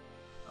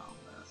 Oh,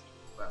 that's,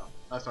 well,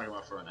 I was talking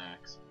about for an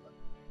axe.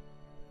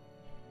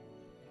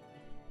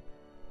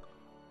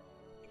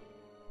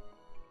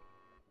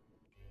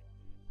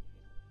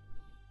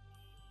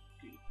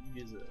 But...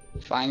 Use it.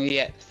 Finally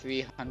at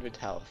 300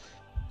 health.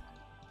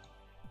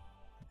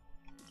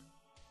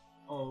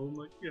 Oh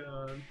my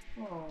god.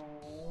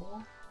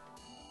 Aww.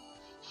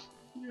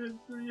 You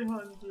had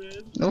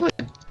 300. What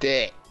a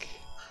dick.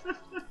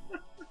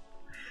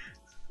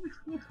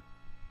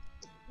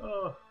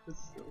 Oh, it's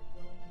so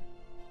funny.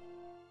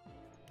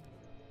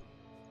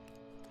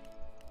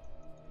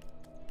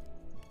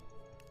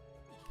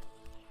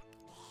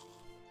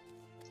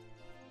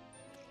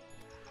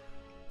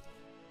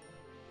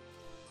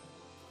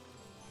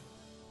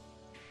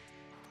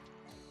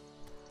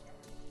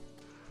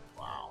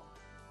 Wow.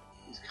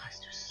 These guys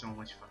do so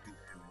much fucking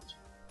damage.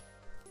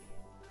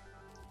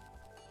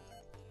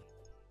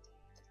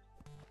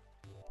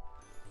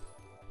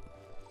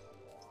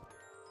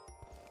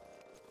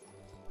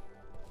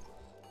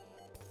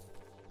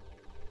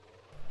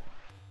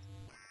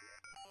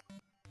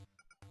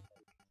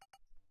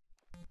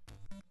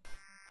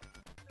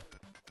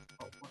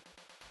 Oh, what?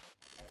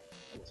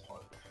 That was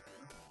hard.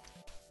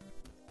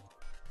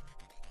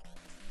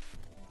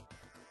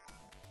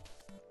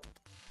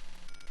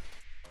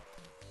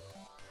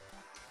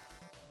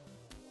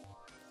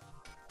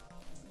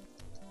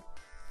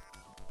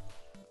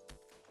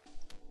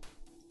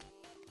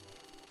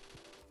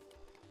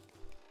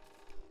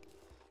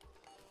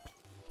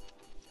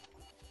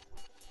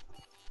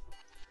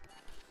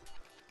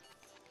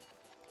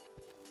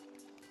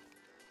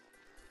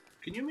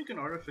 Can you make an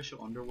artificial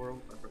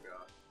underworld? I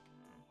forgot.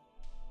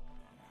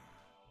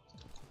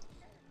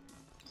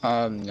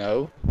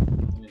 No. I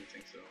didn't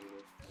think so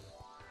either.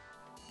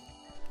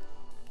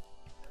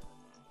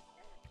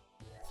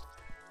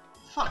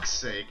 Fuck's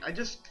sake, I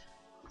just...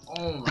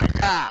 Oh my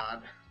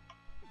god.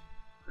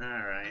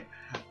 Alright,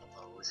 have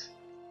those.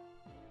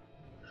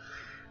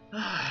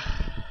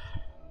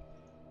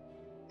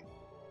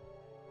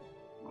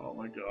 Oh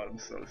my god,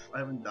 I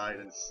haven't died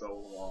in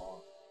so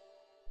long.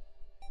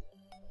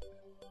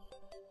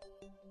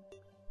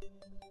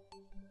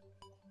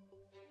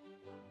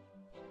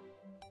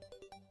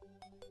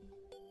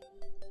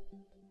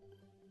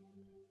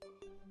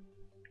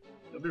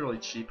 It'd be really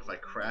cheap if I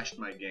crashed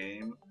my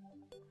game,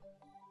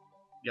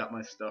 got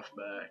my stuff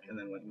back, and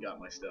then went and got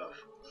my stuff.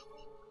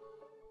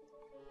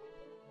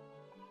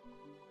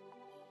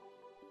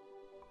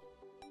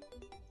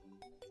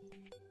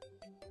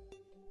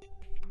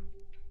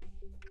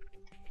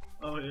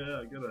 Oh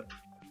yeah,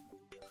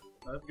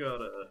 I've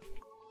got a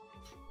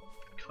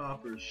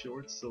copper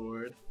short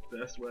sword,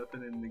 best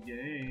weapon in the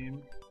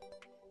game.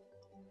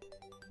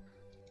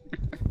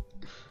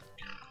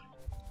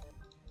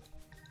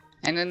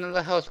 And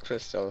another health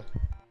crystal.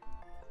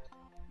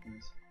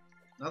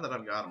 Now that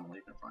I've got them,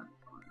 you can find them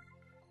fine.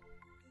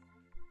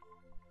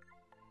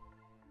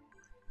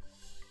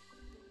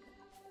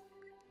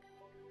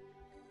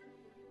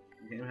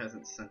 The game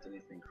hasn't sent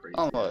anything crazy.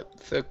 Oh, look,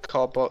 the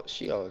cobalt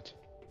shield.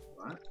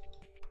 What?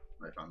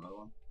 I found another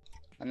one.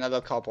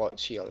 Another cobalt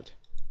shield.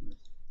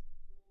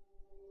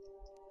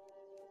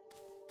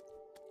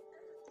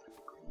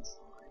 Green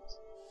slimes.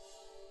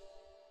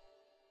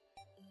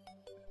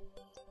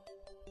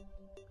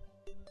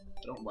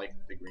 I don't like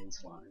the green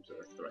slimes that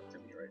are a threat to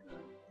me right now.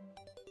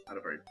 Not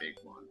a very big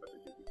one, but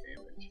they do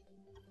damage.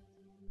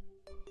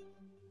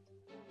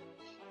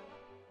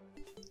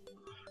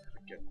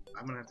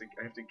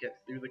 I have to get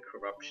through the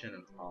corruption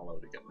and hollow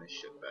to get my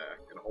shit back,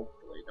 and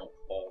hopefully don't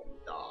fall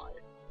and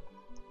die.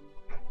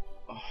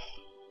 Oh.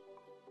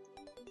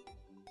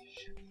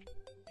 Shit.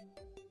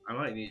 I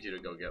might need you to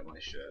go get my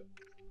shit.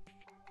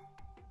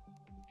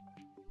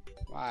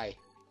 Why?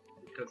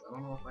 Because I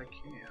don't know if I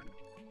can.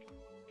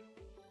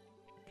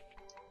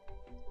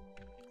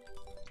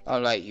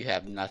 Alright, you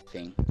have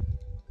nothing.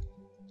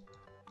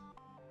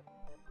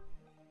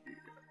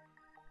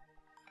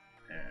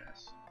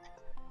 Yes.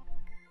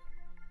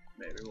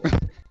 Maybe we'll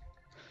see.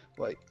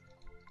 Wait.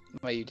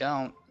 Well, you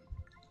don't.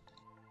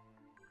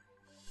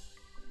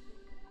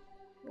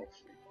 We'll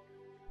see.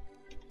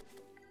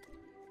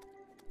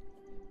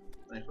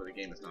 Thankfully, the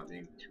game is not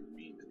being too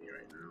mean to me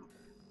right now.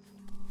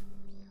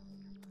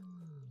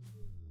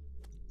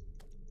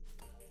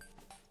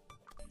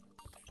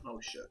 Oh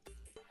shit.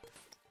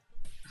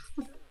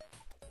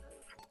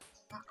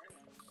 Fuck.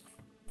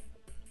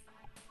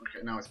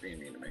 Okay, now it's being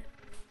mean to me.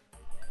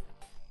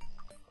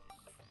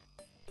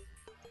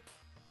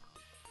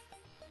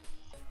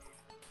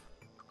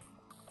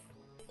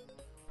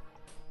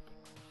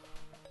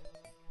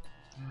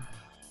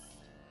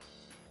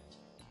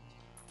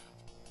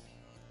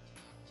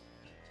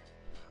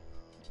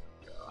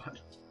 God.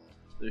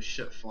 There's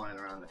shit flying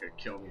around that could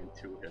kill me in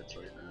 2 hits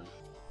right now.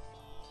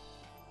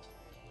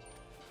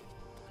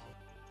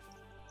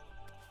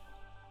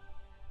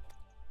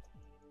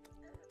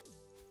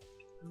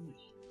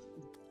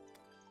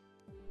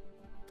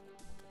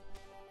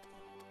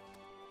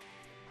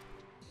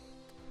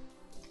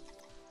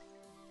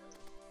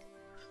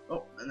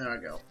 And there I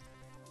go.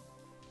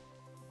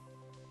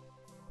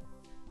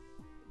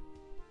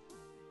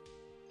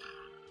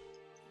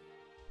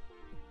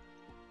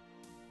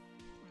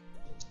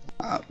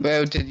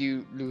 Where did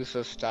you lose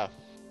your stuff?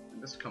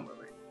 Just come with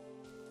me.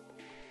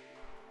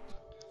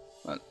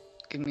 Well,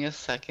 give me a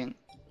second.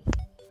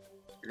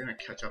 You're gonna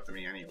catch up to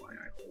me anyway,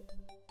 I hope.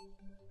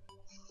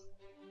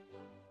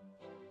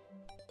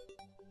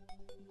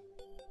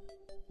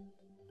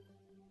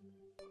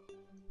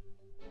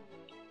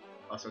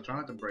 Also, try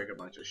not to break a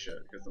bunch of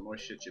shit, because the more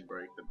shit you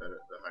break, the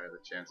higher the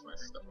chance my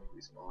stuff will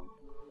respawn.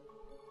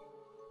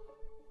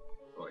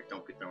 So, like,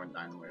 don't be throwing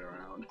dynamite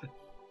around.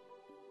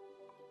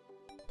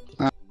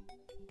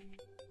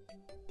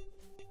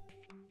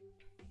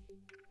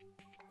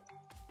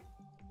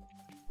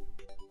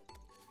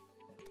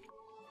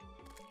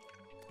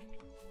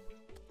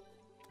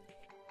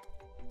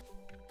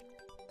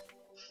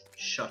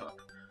 Shut up.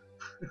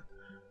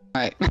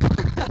 Right.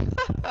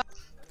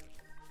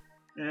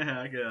 Yeah,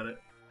 I got it.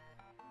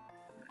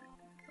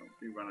 Don't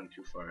be running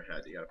too far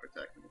ahead, you gotta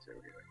protect me too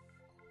here.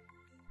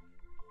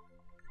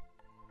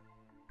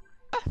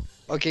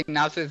 Okay,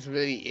 now this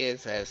really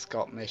is a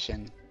escort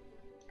mission.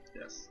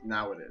 Yes,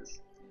 now it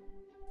is.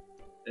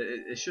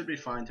 It should be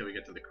fine till we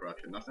get to the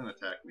corruption. Nothing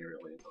attacked me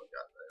really until it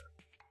got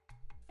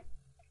there.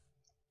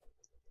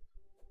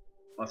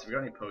 Plus, if we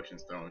got any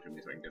potions thrown to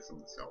me so I can get some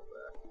of the self back.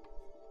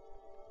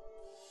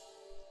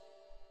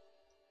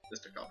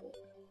 Just a couple.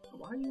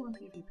 Why are you on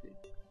PvP?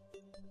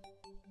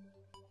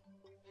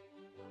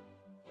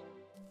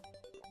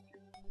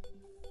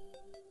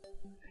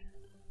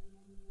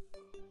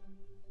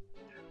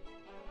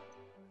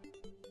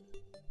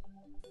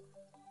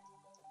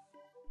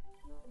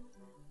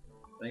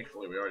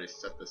 Thankfully, we already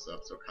set this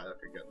up so Kyle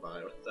could get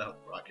by without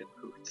rocket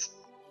boots.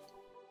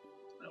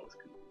 That was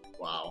cool.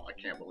 Wow, I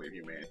can't believe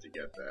you managed to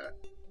get that.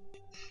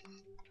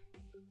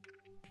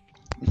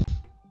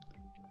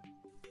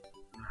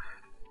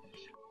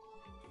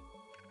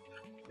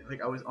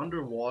 Like, I was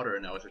underwater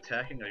and I was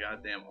attacking a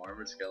goddamn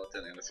armored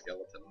skeleton and a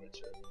skeleton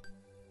witcher.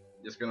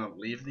 Just gonna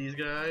leave these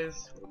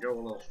guys? It'll go a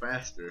little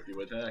faster if you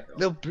attack them.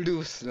 The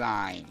blue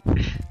slime.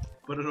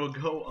 But it'll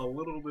go a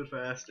little bit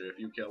faster if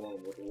you kill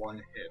them with one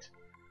hit.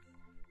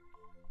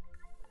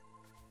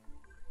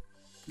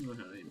 Oh,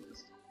 he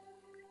missed.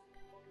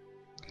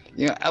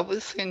 You know, ever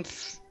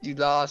since you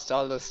lost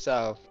all the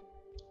stuff,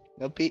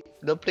 they'll be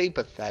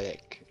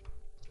pathetic.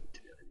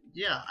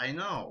 Yeah, I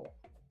know.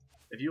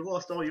 If you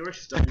lost all your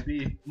stuff, you'd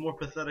be more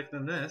pathetic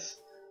than this.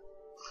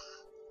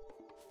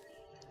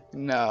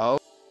 No.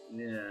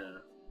 Yeah.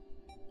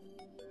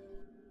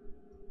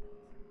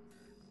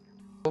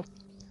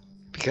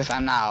 Because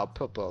I'm now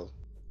purple.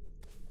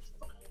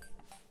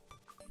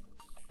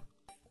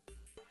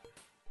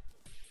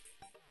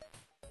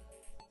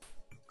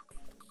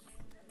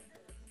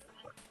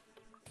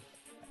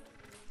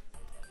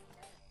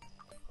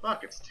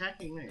 Fuck, it's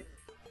attacking me.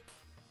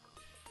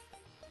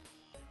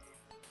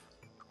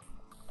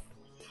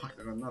 Fuck,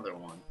 there's another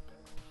one.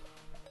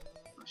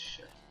 Oh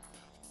shit.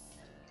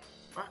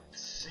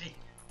 Fuck's sake.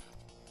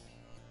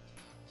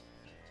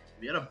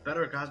 If you had a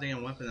better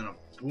goddamn weapon than a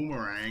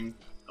boomerang,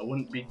 I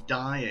wouldn't be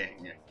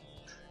dying.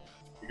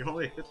 You can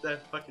only hit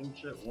that fucking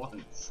shit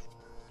once.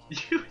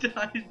 You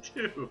died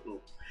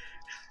too.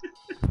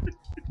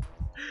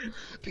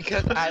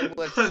 Because I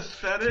was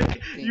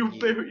pathetic.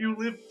 You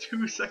lived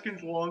 2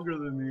 seconds longer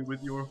than me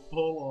with your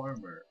full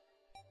armor.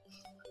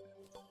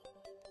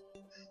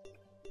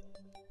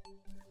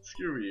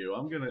 Screw you.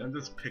 I'm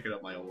just picking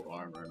up my old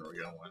armor and we're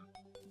going.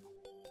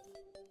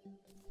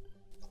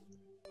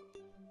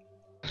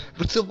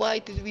 But so why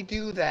did we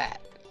do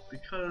that?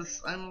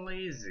 Because I'm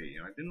lazy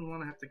and I didn't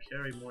want to have to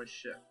carry more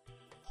shit.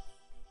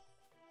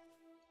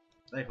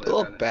 Thankfully,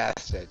 Little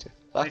bastard.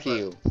 Fuck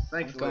you.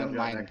 Thankfully, I'm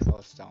going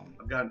stone.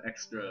 I've got an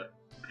extra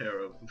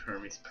pair of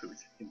Hermes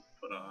boots I can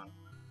put on.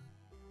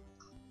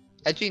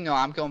 Actually, no,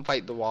 I'm going to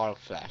fight the wall of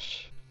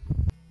flesh.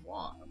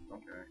 Wow,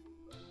 okay.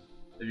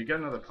 If you got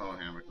another Pwn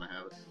Hammer, can I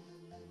have it?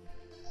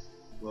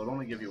 Will it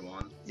only give you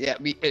one? Yeah,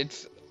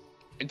 it's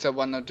a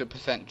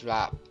 100%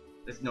 drop.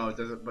 No,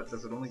 does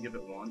it only give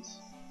it once?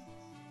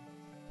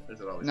 Or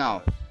does it always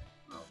No. give it?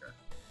 Oh, okay.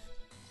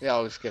 It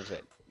always gives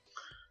it.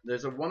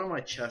 There's one of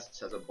my chests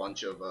has a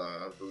bunch of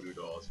voodoo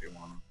dolls if you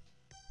want them.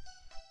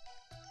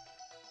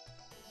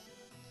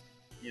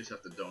 You just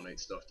have to donate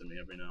stuff to me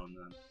every now and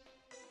then.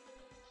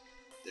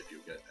 If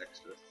you get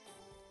extra.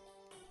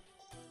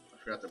 I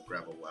forgot to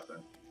grab a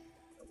weapon.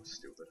 That was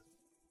stupid.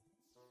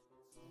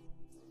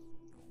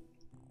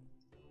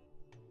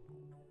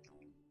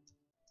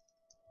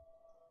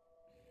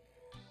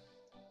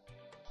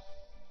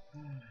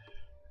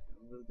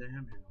 Over the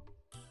damn hill.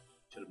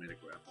 Should have made a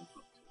grappling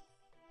hook too.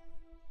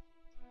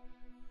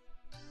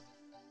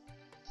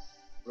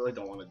 Really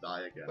don't want to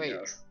die again. Wait,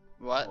 guys.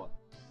 what?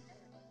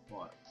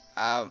 What?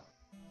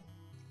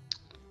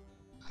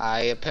 I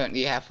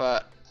apparently had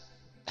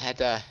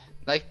a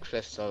light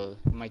crystal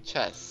in my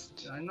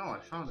chest. Yeah, I know, I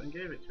found it and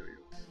gave it to you.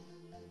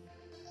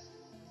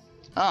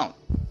 Oh,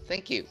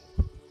 thank you.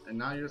 And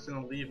now you're just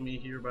gonna leave me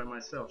here by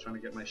myself trying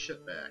to get my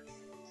shit back.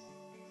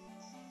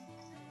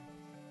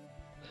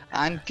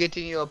 I'm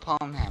getting you a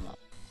palm hammer.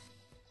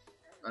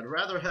 I'd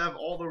rather have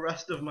all the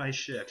rest of my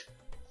shit.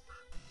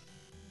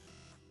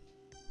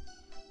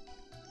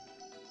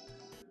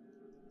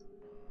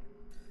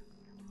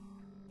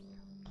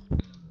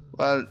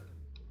 Well,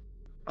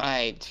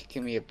 right,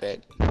 give me a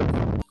bit.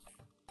 Let's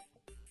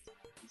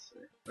see.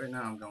 Right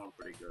now I'm going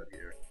pretty good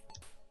here.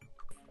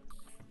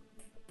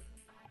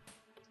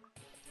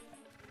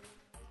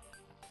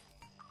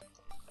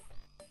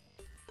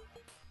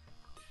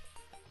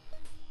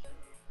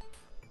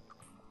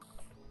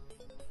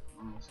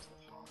 Almost to the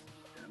hollow.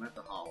 Yeah, I'm at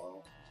the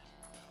hollow.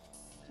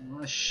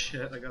 Oh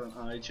shit, I got an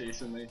eye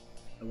chasing me.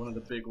 And one of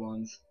the big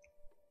ones.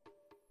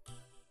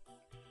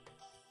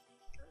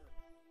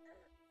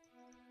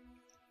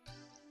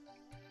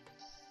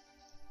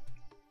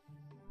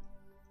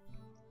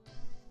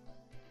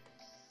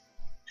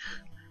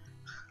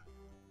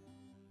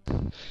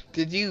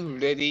 Did you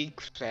really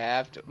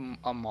craft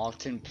a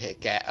molten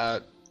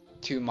pickaxe?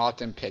 2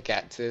 molten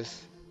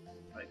pickaxes?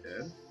 I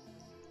did?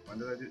 When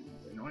did I do?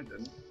 No, I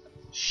didn't.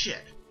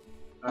 Shit!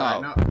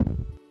 Alright,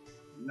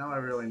 now I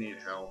really need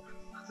help.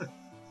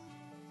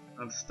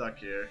 I'm stuck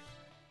here.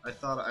 I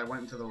thought I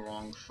went into the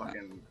wrong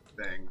fucking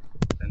thing,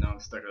 and now I'm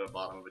stuck at the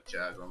bottom of a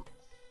chasm.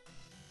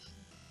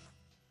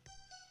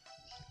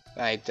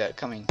 Right,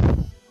 coming.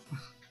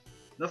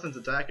 Nothing's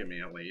attacking me,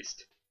 at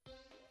least.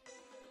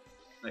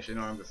 Actually,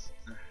 no, I'm just...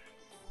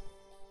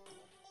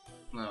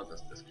 No, I'll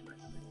just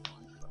disconnect and leave it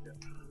alone. Fuck it.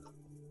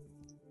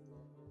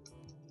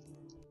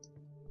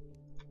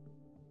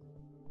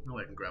 No,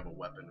 I can grab a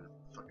weapon and a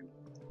fucking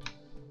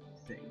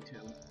thing,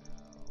 too.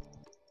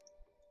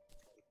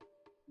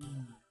 I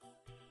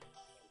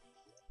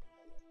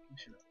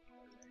should have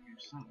here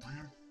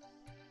somewhere.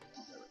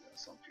 Oh, there we go,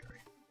 some fury.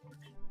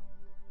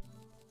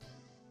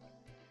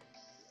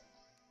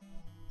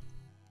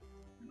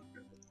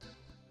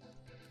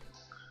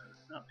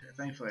 Okay,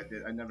 thankfully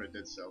I never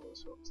did sell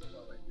those hooks, I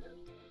thought I did.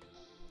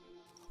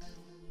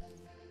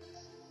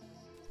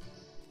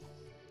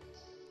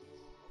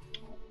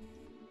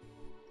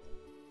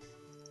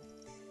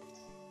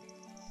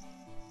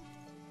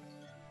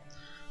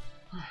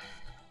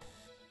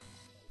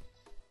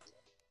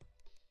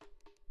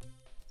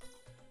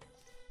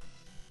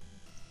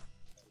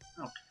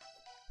 Okay.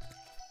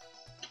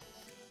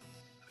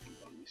 I can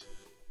run these.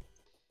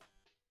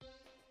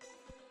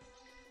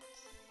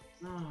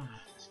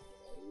 This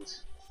blows.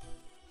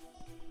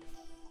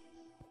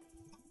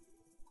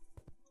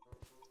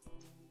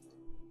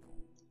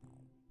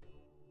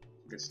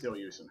 I could still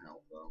use some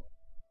help though.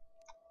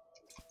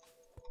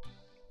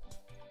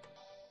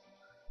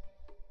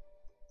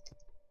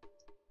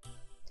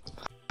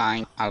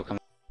 Fine, I'll come.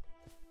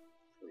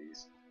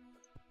 Please.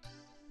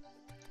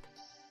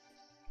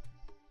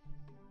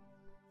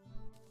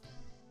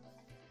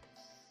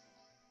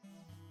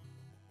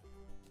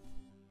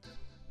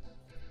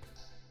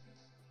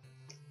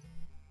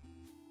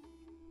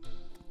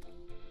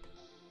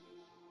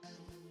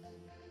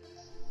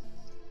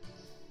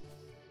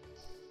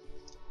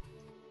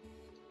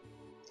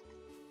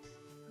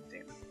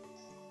 Damn it.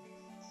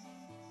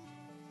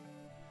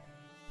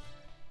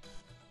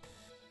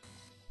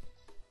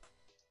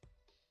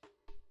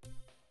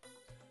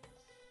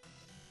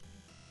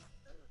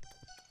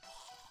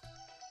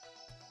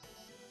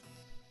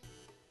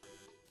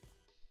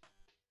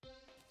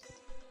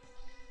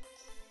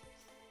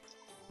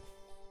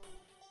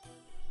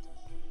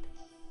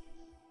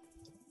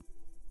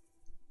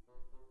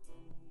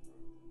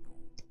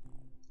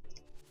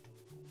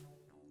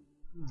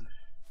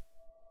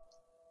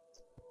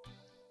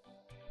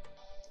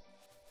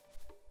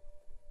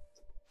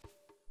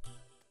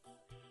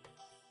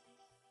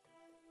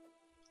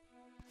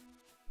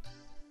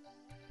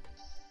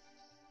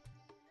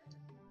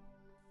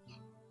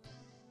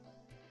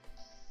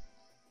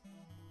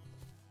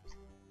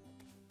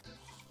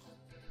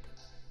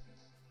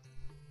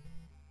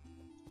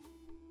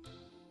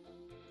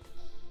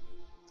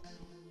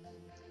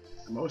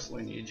 I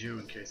mostly need you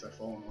in case I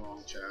fall in the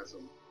wrong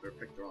chasm, or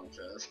pick the wrong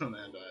chasm,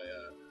 and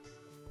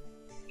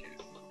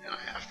can't, and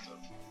I have to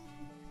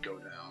go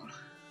down.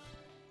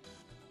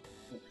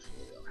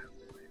 Hopefully I'll have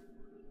to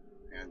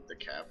wait. And the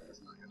cabin is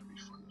not going to be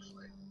fun to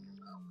fight.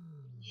 Oh,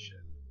 shit.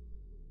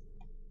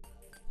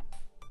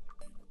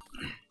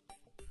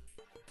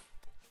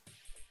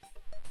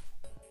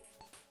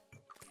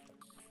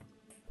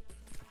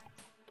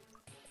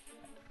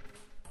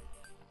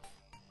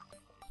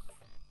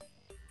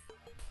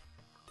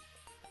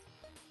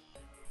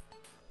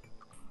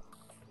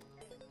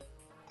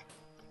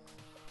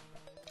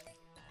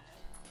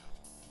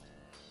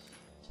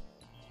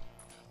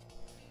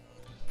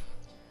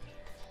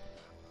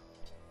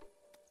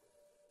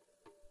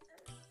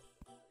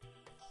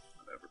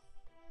 Whatever.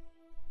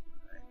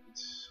 Alright,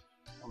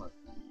 one of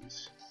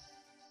these.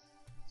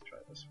 Let's try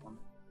this one.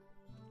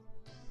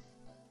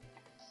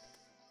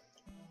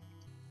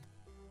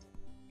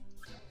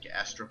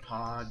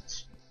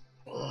 Gastropods.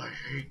 Oh, I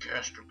hate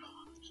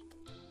gastropods.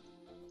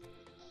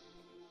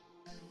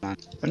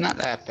 But not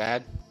that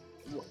bad.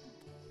 What?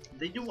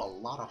 They do a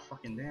lot of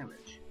fucking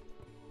damage.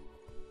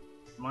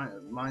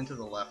 Mine to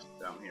the left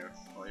down here.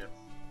 Oh yeah.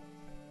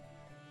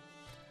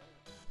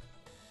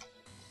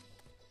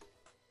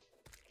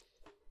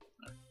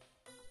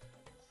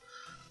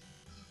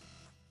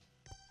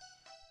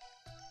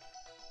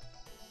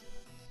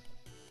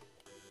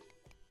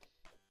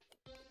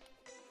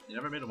 You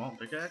never made a molten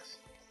pickaxe?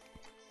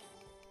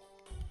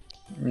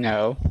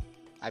 No.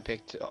 I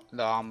picked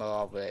the armor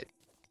of it.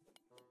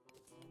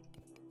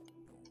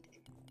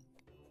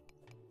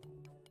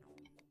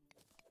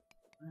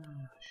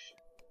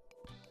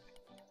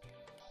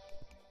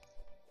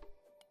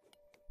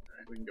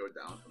 Alright, we can go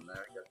down from there.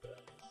 I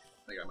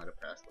think I might have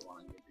passed the one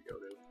I need to go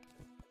to.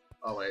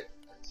 Oh wait,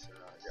 it's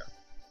yeah.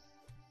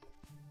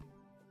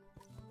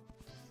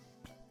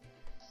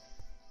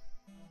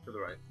 To the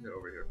right, go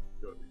over here.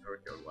 Go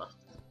left.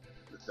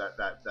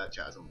 That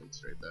chasm leads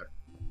straight there.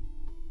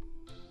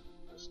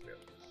 Just go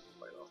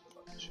fight off the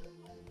fucking shit.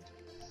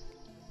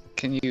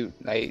 Can you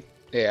light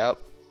it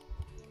up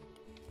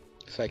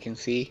so I can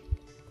see?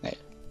 Like,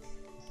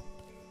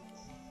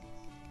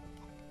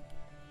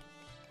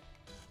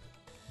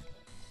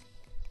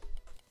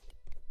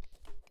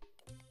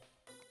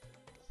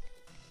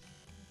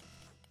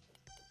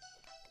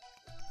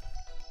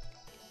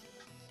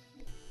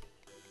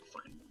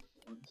 Fucking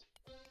ones.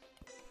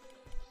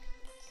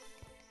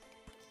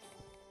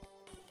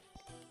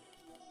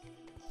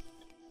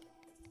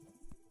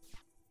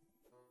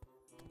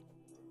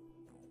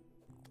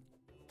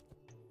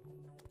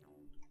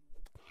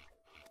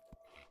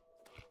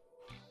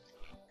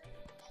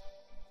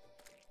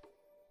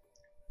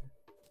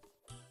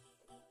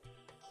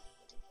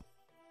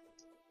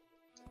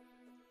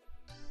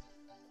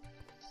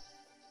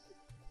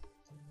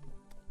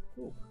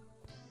 Ooh.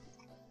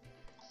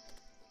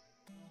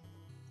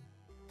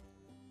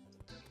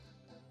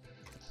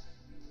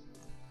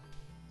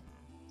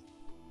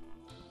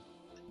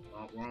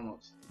 Well, we're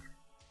almost.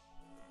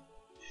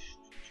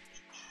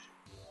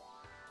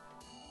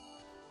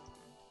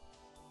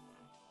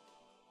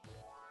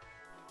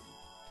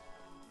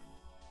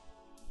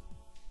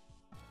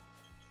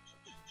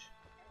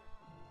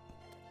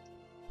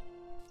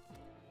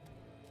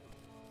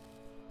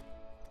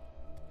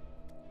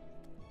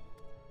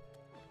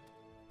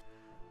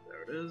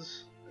 There it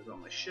is. There's all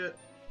my shit.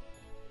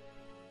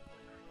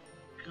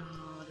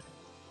 God.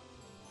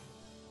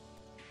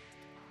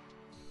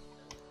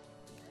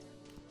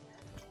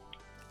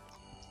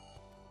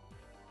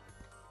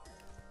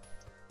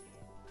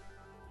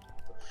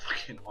 The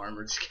fucking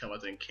armored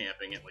skeleton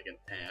camping it like an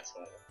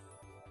asshole.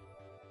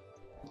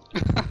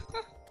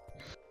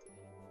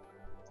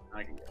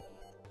 I can get him.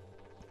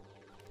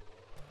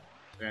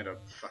 End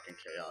up fucking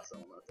chaos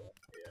on that.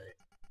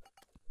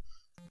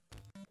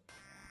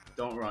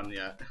 Don't run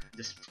yet.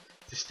 Just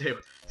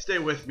stay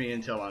with me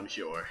until I'm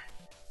sure.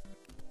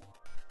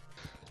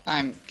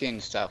 I'm getting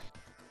stuff.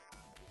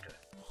 Okay.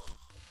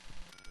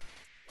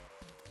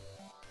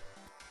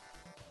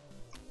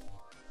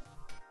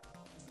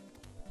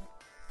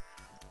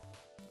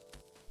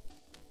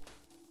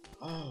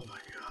 Oh my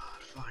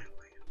god!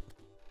 Finally.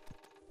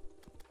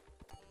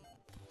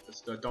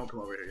 Just don't come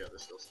over here yet.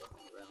 There's still stuff on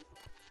the ground.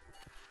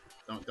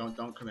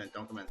 Don't come in.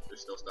 Don't come in.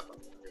 There's still stuff on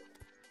the ground.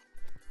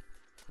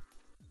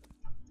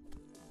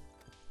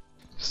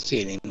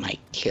 Stealing my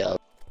kill.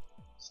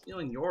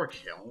 Stealing your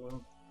kill?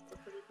 Well, what the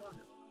fuck are you talking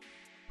about?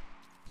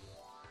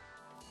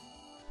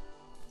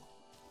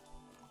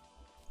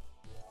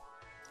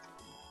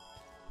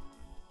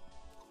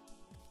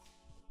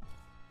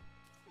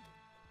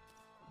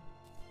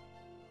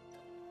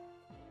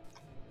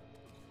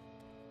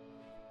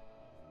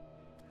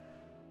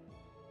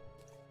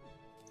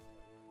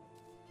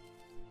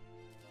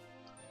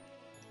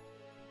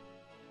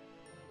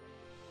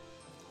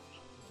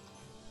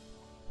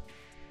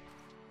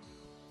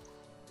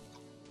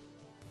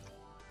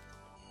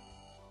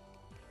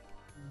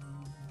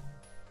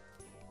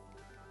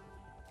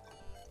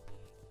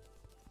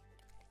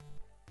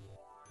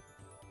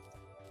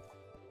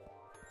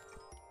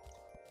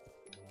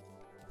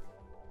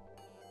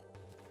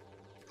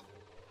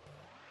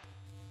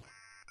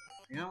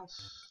 Anything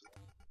else?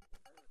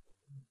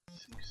 I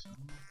think so.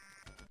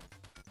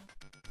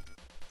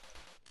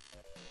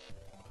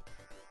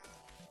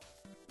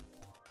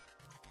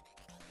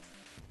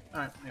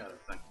 Alright, I got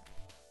everything.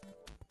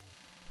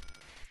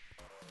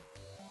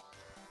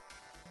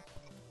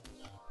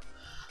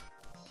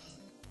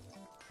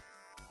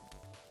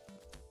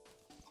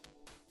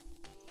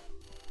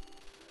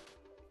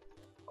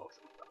 Oh, it's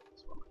on the top.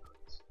 It's one of my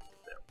notes.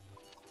 There.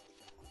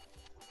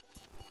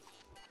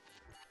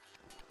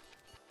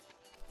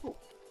 Cool.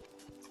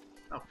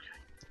 Okay.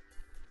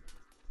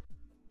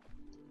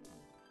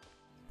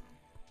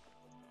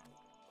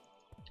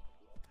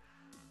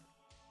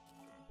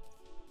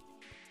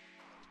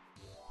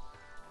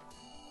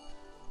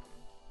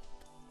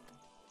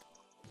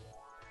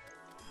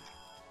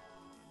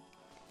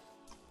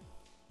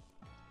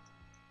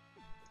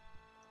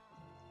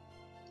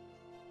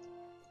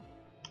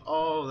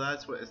 Oh,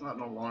 that's what. It's not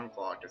an alarm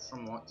clock. It's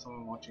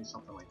someone watching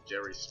something like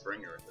Jerry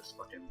Springer and this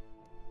fucking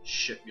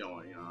shit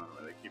going on.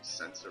 Where they keep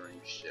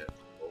censoring shit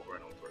over over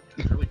and over again.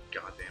 It's really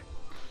goddamn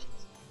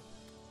obnoxious.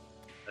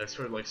 I just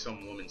heard like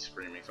some woman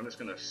screaming, so I'm just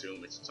gonna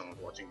assume it's someone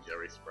watching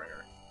Jerry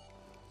Springer.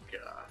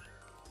 God.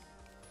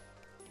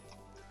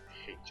 I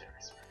hate Jerry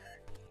Springer.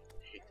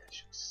 I hate that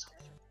show so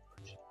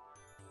much.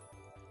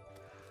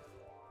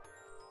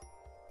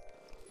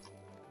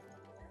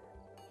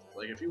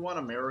 Like, if you want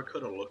America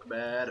to look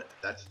bad,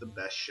 that's the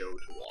best show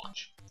to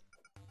watch.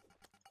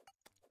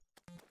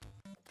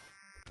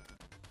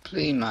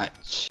 Pretty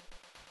much.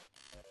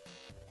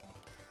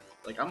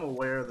 Like, I'm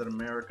aware that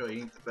America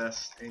ain't the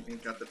best,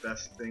 ain't got the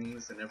best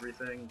things and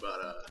everything,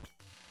 but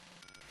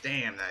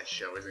damn, that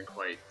show isn't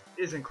quite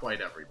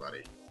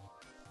everybody.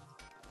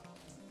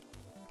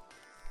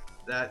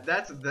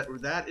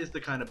 That is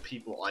the kind of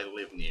people I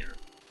live near.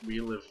 Me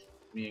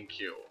and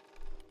Q.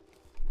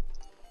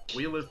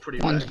 We live pretty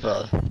Wonderful.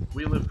 redneck.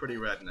 We live pretty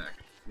redneck.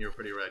 Near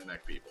pretty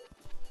redneck people.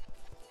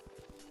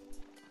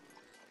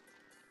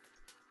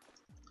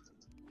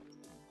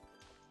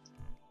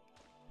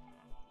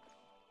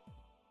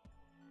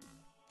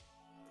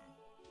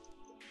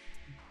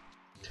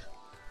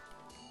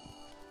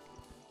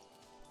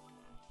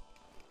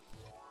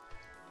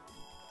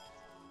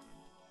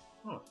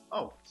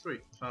 Oh,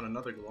 sweet. Found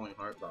another glowing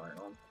heart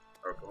biome.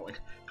 Or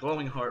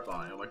glowing heart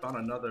biome. I found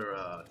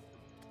another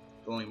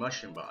glowing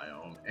mushroom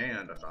biome,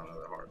 and I found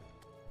another heart.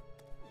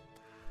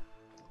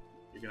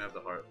 You can have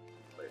the heart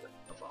later.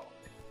 Don't follow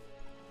me.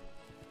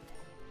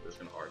 We're just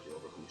gonna argue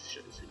over whose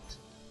shit is whose.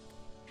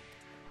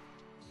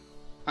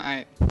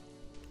 Alright.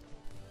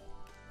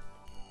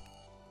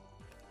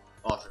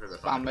 Also, because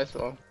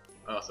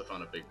I also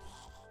found a big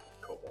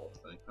cobalt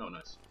thing. Oh,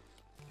 nice.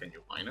 Can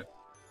you mine it?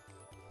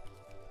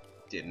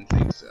 Didn't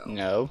think so.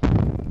 No.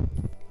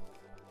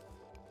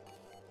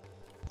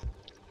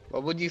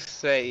 What would you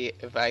say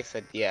if I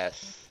said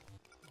yes?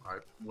 I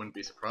wouldn't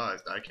be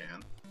surprised. I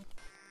can.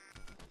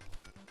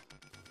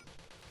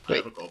 Wait, I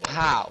have a cobalt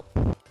how?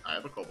 Drill. I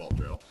have a cobalt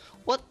drill.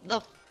 What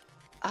the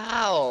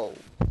ow?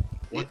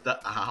 What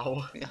the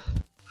ow? Yeah.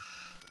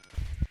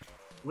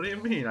 What do you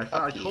mean?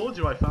 I told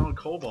you I found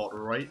cobalt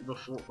right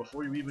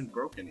before you even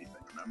broke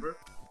anything, remember?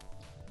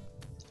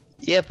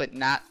 Yeah, but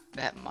not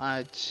that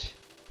much.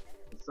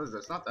 It says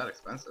it's not that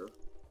expensive.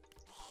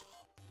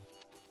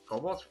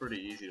 Cobalt's pretty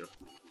easy to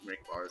make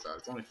bars out.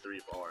 It's only 3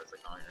 bars,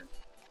 like iron.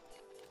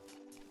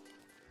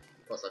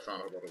 Plus I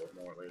found a little bit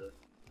more later.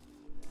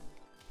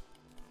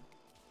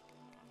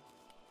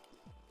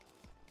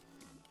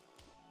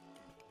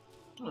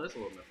 Oh, there's a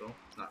little mithril.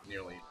 Not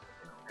nearly,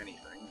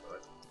 anything,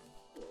 but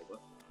a little bit.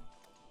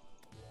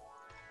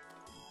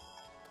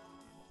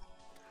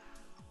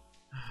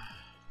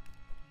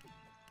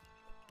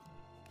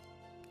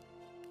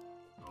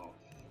 Oh,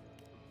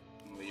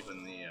 I'm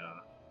leaving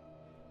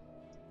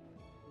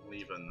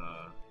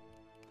the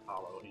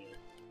hollow here.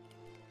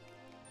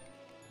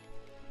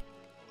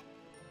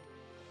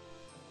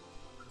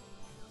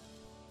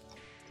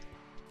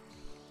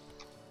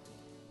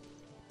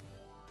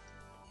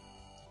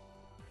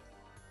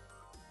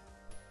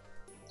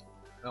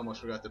 I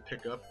almost forgot to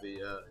pick up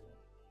the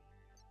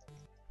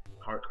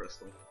heart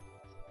crystal.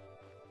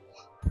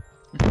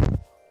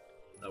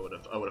 I would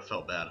have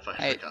felt bad if I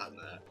had forgotten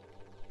that.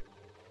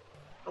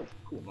 Oh,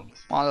 cool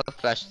numbers. All the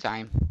flesh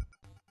time.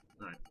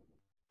 Alright.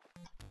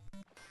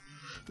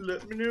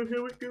 Let me know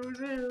how it goes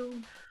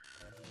down.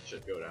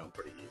 Should go down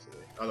pretty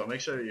easily. Although make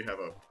sure you have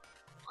a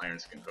iron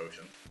skin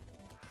potion.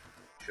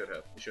 You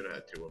should have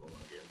had 2 of them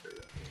when I gave them to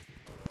you.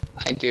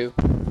 I do.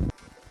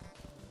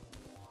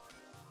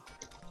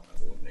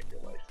 That would make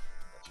your life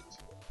much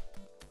easier.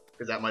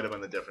 Because that might have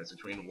been the difference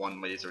between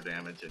 1 laser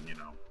damage and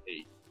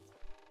 8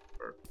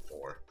 or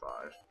 4,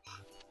 5.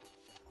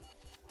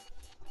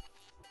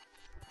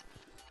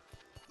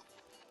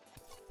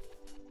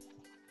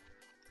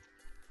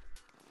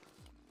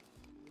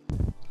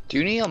 Do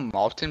you need a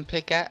molten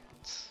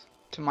pickaxe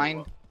to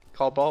mine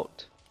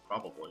cobalt?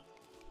 Probably.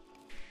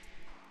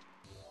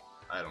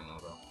 I don't know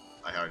though.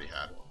 I already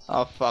had one. So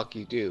Oh fuck,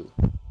 you do.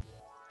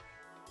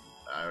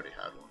 I already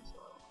had one, so.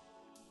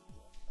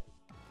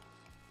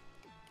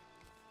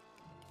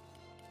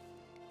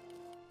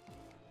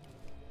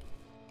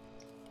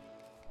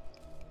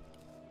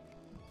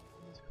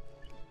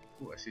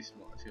 Ooh, I see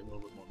a little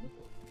bit more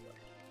nickel.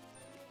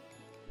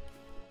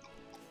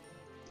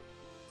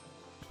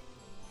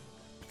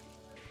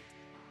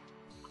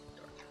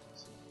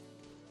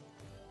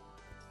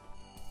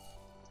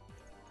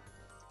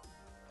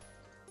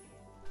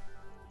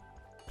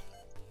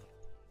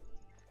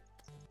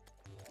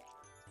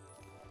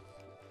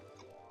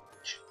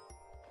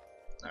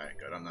 Alright,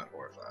 good. I'm not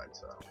horrified,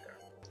 so I don't care.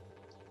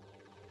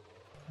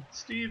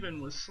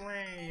 Stephen was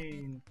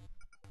slain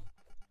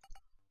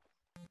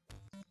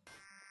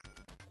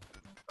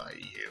by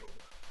you.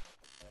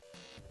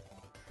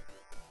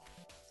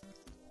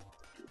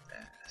 You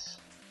ass.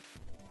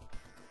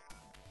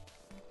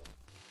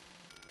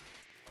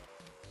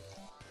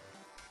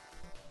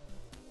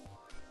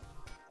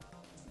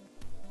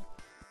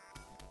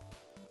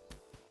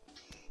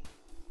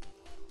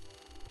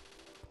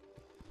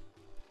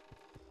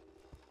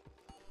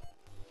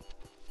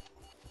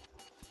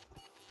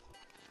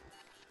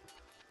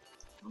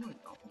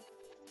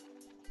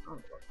 don't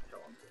know what the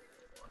hell I'm doing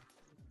anymore.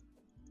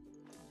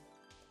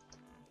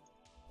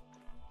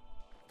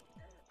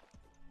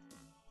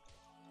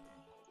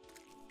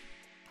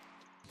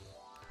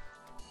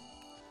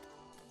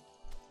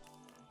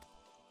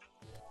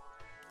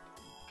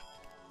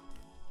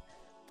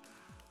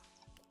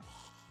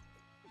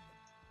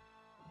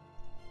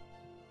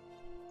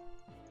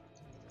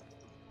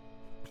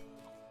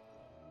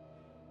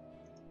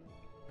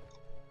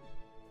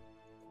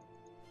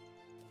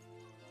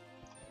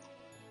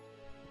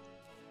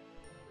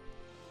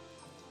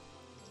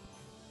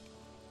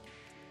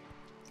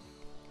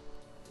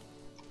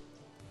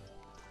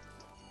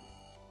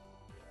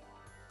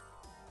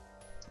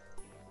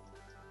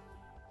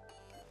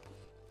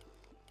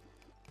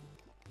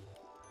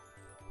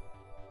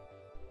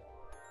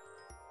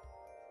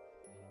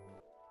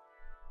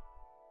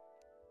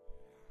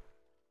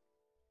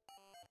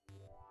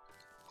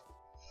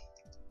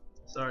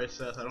 Sorry,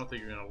 Seth, I don't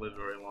think you're gonna live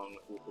very long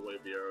with the way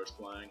Vieira's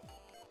playing.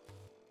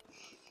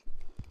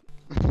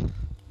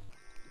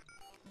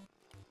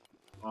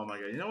 Oh my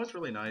god, you know what's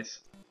really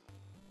nice?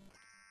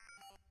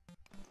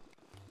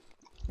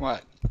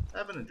 What?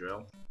 Having a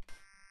drill.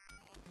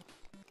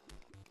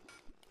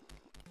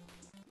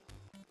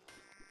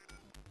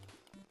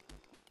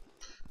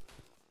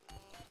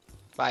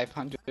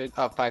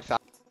 $500, 5,000.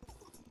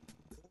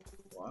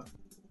 What?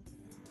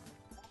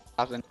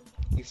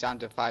 He's down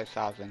to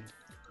 5,000.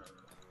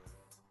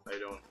 How you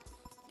doing?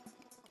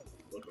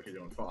 Look like you're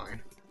doing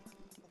fine.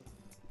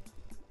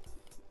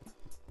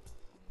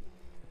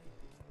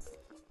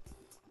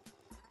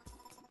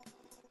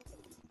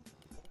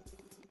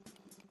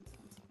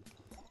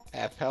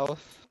 F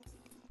health.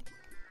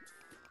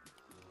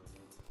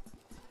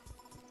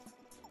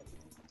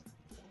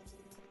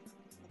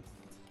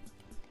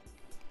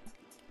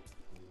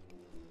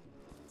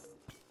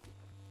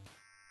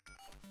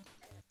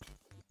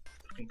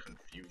 Fucking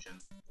confusion.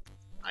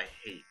 I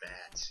hate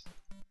bats.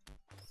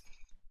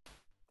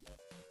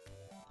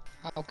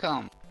 How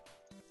come?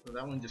 So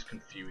that one just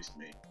confused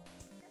me.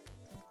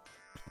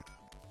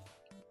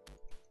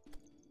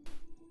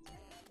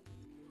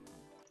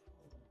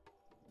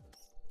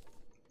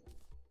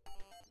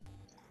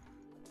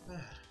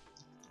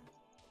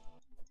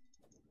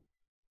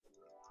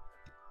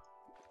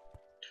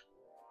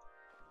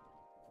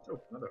 Oh,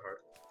 another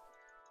heart.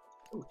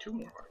 Oh, 2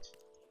 more hearts.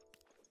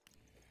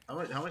 How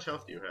much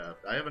health do you have?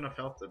 I have enough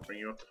health to bring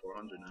you up to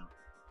 400 now.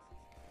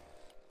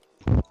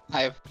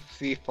 I have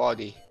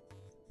 340.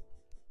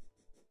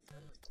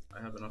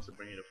 I have enough to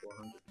bring you to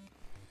 400.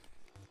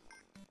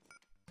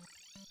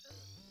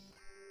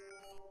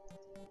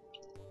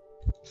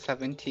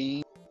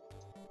 $17.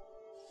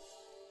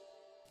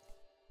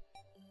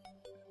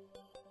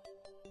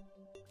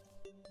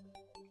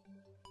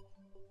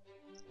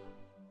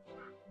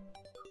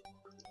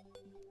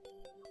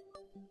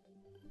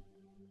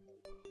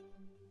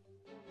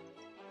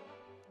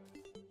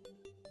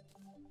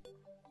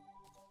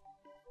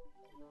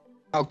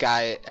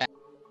 Okay,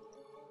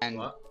 and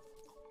What?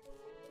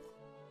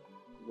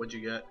 What'd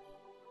you get?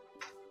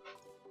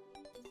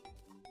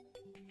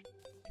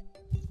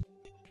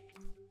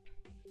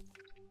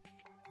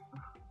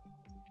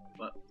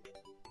 What?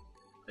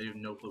 I have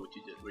no clue what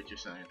you did. What you're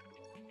saying.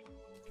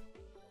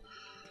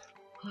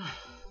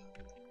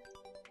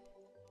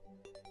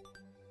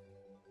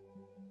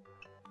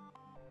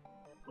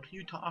 What are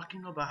you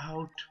talking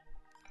about?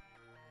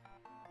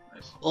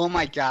 Nice. oh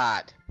my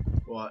god.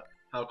 What?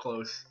 How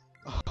close?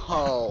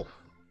 Oh.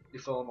 You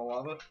fell in the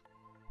lava?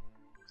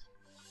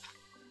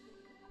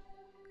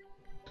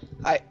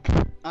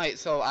 Alright,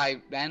 so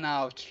I ran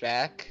out of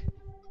track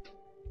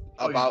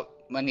Oh, about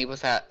when he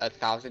was at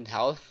 1,000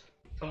 health.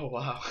 Oh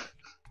wow.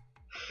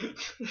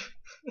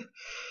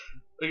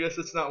 I guess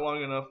it's not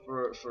long enough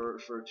for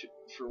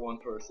one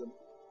person.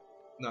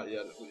 Not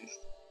yet, at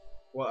least.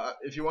 Well,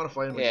 if you want to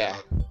fight him Yeah.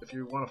 again, if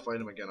you want to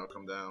fight him again, I'll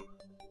come down.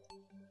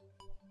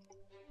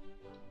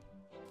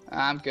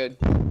 I'm good.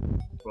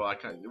 Well, I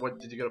kind. What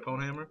did you get a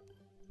pwn hammer?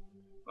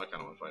 I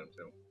kind of want to fight him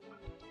too.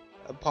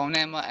 A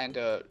Ponema and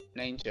a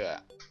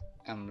Ranger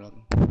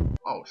emblem.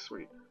 Oh,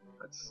 sweet.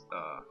 That's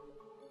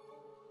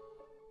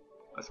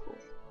cool.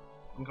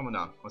 I'm coming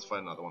down. Let's fight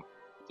another one.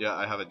 Yeah,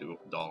 I have a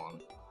doll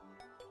on.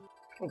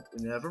 Oh,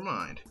 never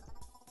mind.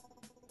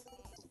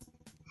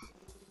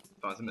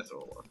 Thought it's a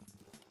mithril war.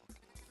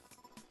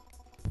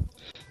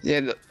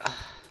 Yeah,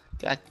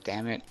 god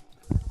damn it.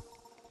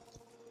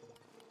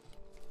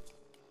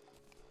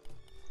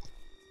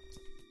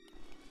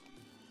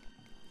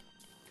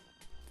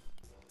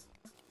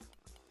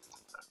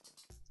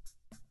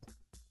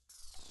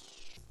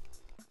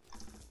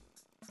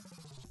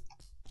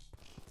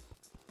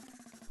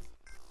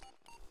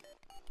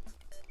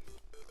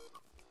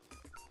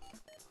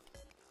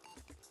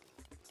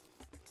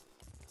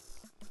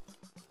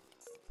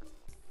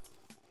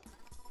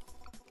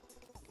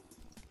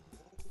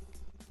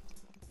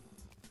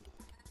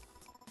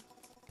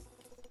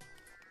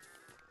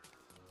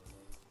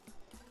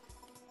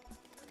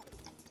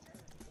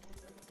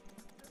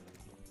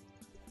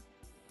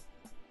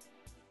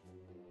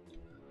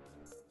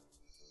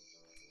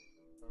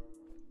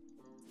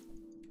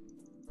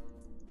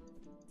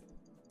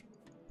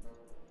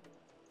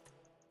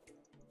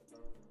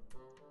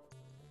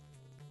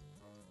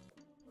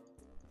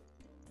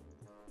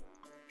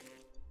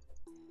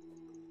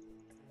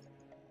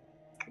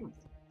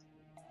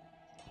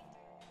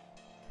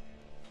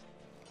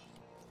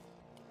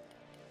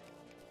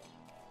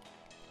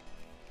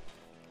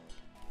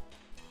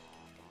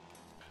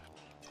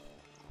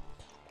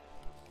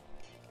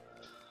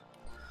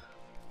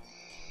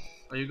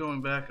 Are you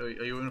going back? Are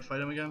you gonna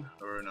fight him again,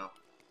 or no?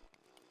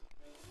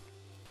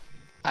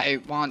 I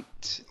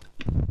want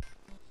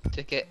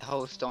to get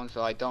Hellstone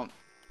so I don't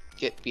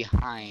get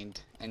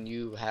behind and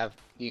you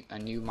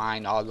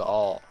mine all the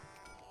ore.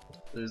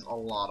 There's a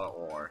lot of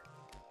ore.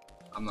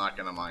 I'm not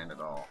gonna mine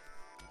it all.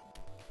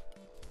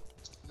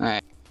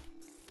 Alright.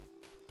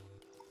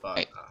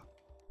 But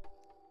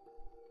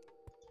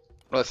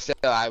Well, still,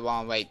 I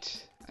won't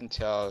wait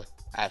until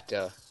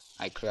after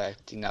I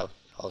collect enough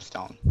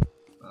Hellstone,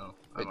 oh,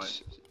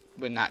 which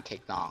would not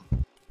take long.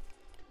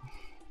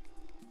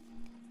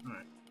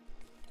 Alright.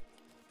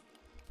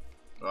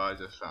 Well, I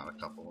just found a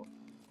couple.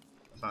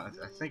 I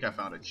think I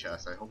found a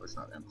chest. I hope it's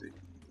not empty.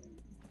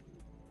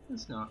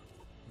 It's not.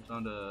 I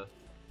found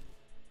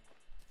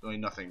really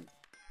nothing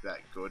that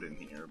good in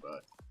here,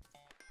 but.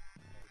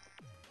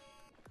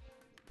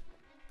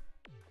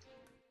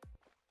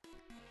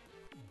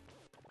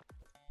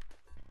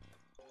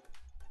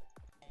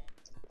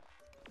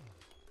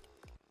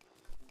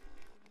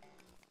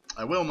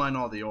 I will mine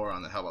all the ore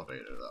on the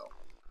elevator, though.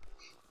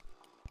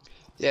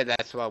 Yeah,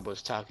 that's what I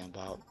was talking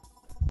about.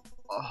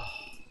 Oh.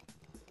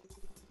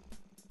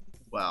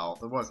 Well,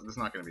 there's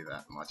not going to be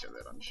that much of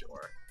it, I'm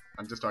sure.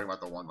 I'm just talking about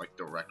the one, like,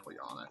 directly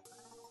on it.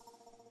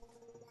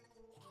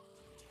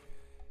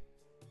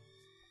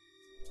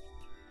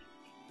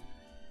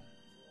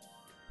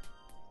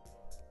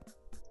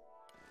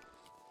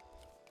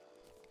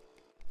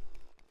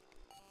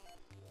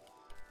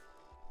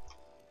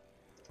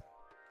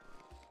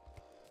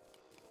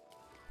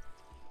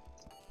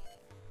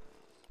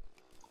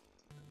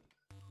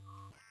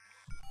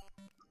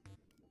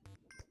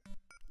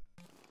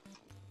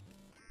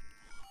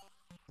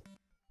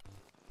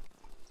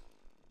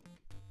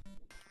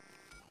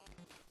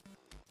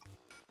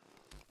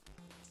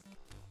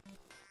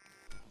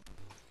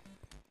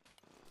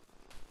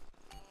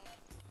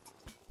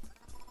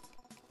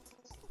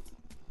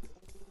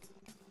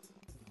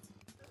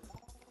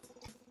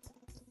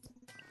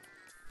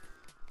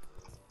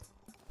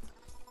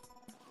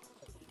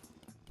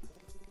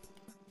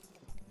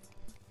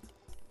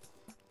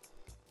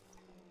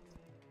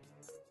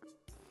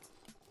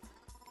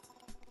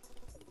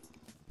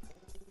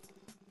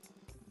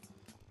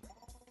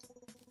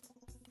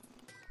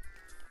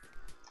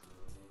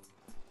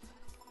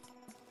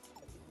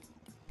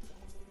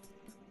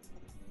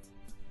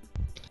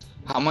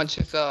 How much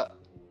is a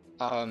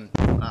I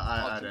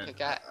didn't.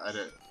 pickaxe? I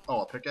didn't.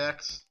 Oh, a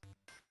pickaxe?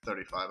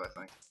 35, I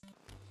think.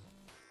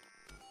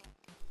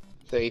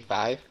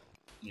 35?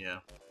 Yeah.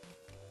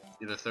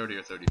 Either 30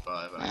 or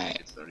 35. I think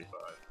it's 35.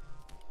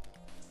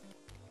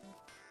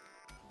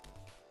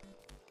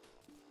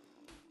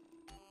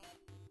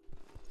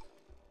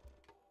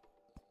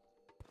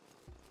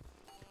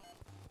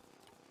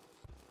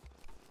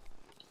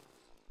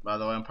 By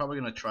the way, I'm probably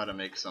gonna try to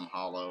make some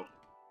hollow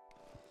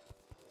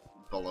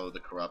below the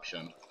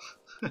corruption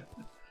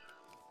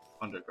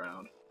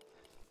underground,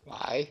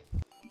 Why?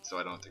 so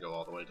I don't have to go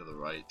all the way to the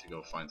right to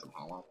go find some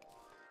hollow.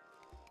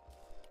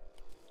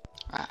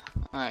 Ah,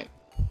 alright.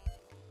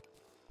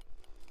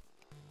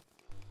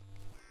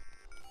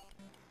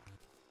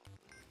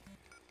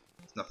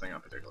 It's nothing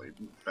I'm particularly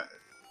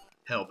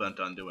hell bent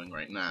on doing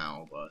right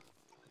now, but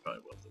I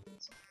probably will do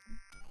it sometime.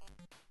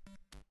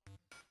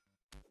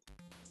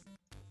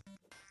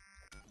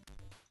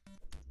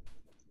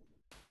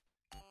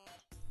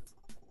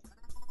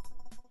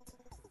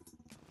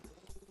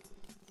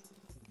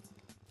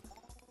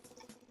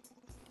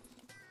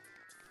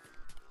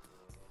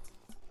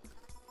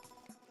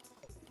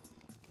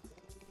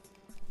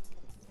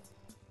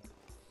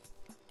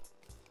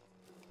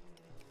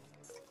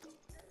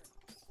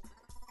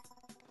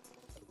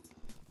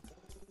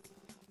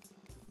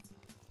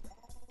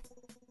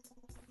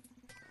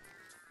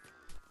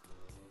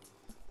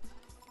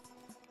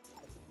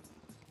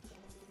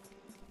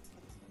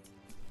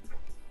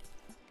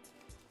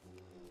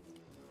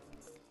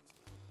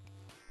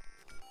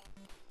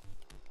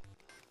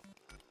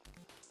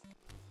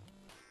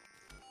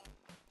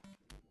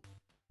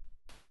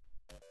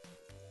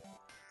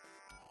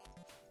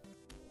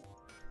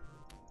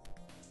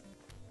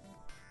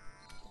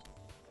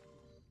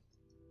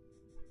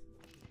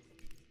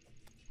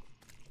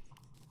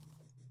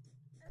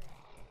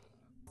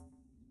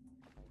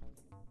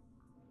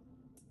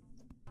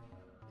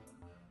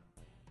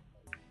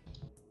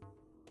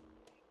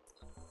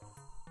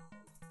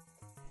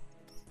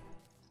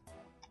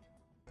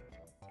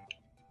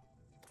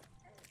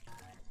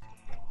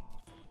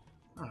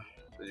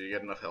 Did you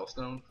get enough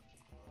hellstone?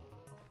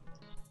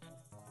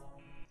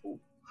 Ooh.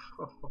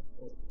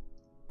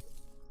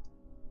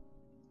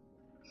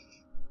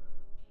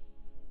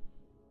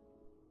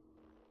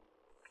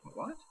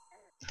 What?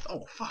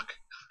 Oh, fuck!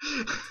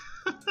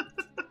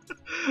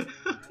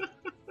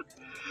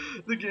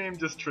 The game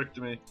just tricked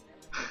me.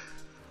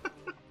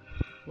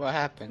 What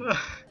happened?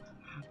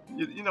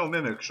 You know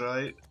mimics,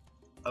 right?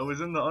 I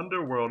was in the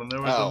underworld and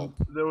there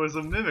was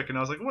a mimic and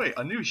I was like, wait,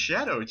 a new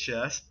shadow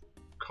chest?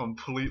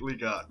 Completely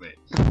got me.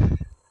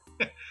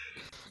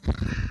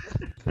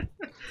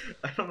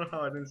 I don't know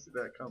how I didn't see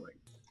that coming.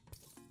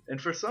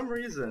 And for some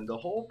reason, the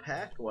whole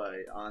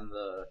pathway on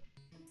the...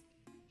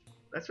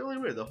 That's really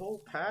weird. The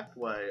whole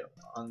pathway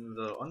on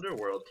the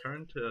underworld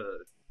turned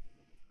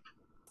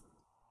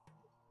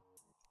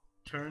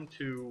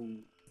to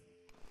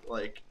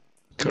like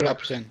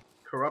Corruption.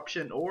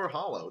 corruption or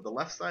hollow. The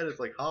left side is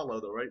like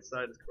hollow, the right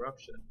side is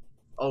corruption.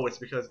 Oh, it's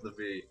because of the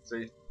V.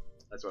 See?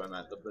 That's what I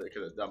meant.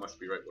 Because that must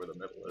be right where the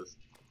middle is.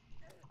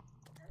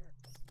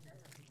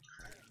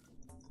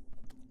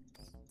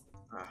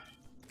 Ah.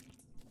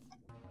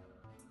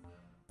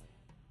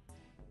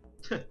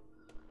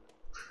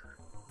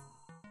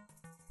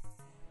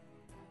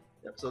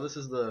 Yep, so this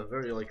is the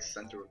very like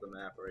center of the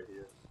map right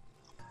here.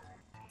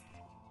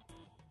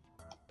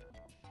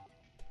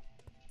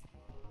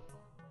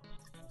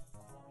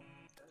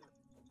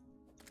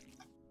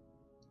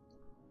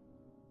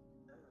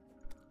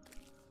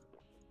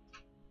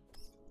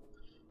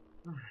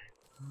 Alright.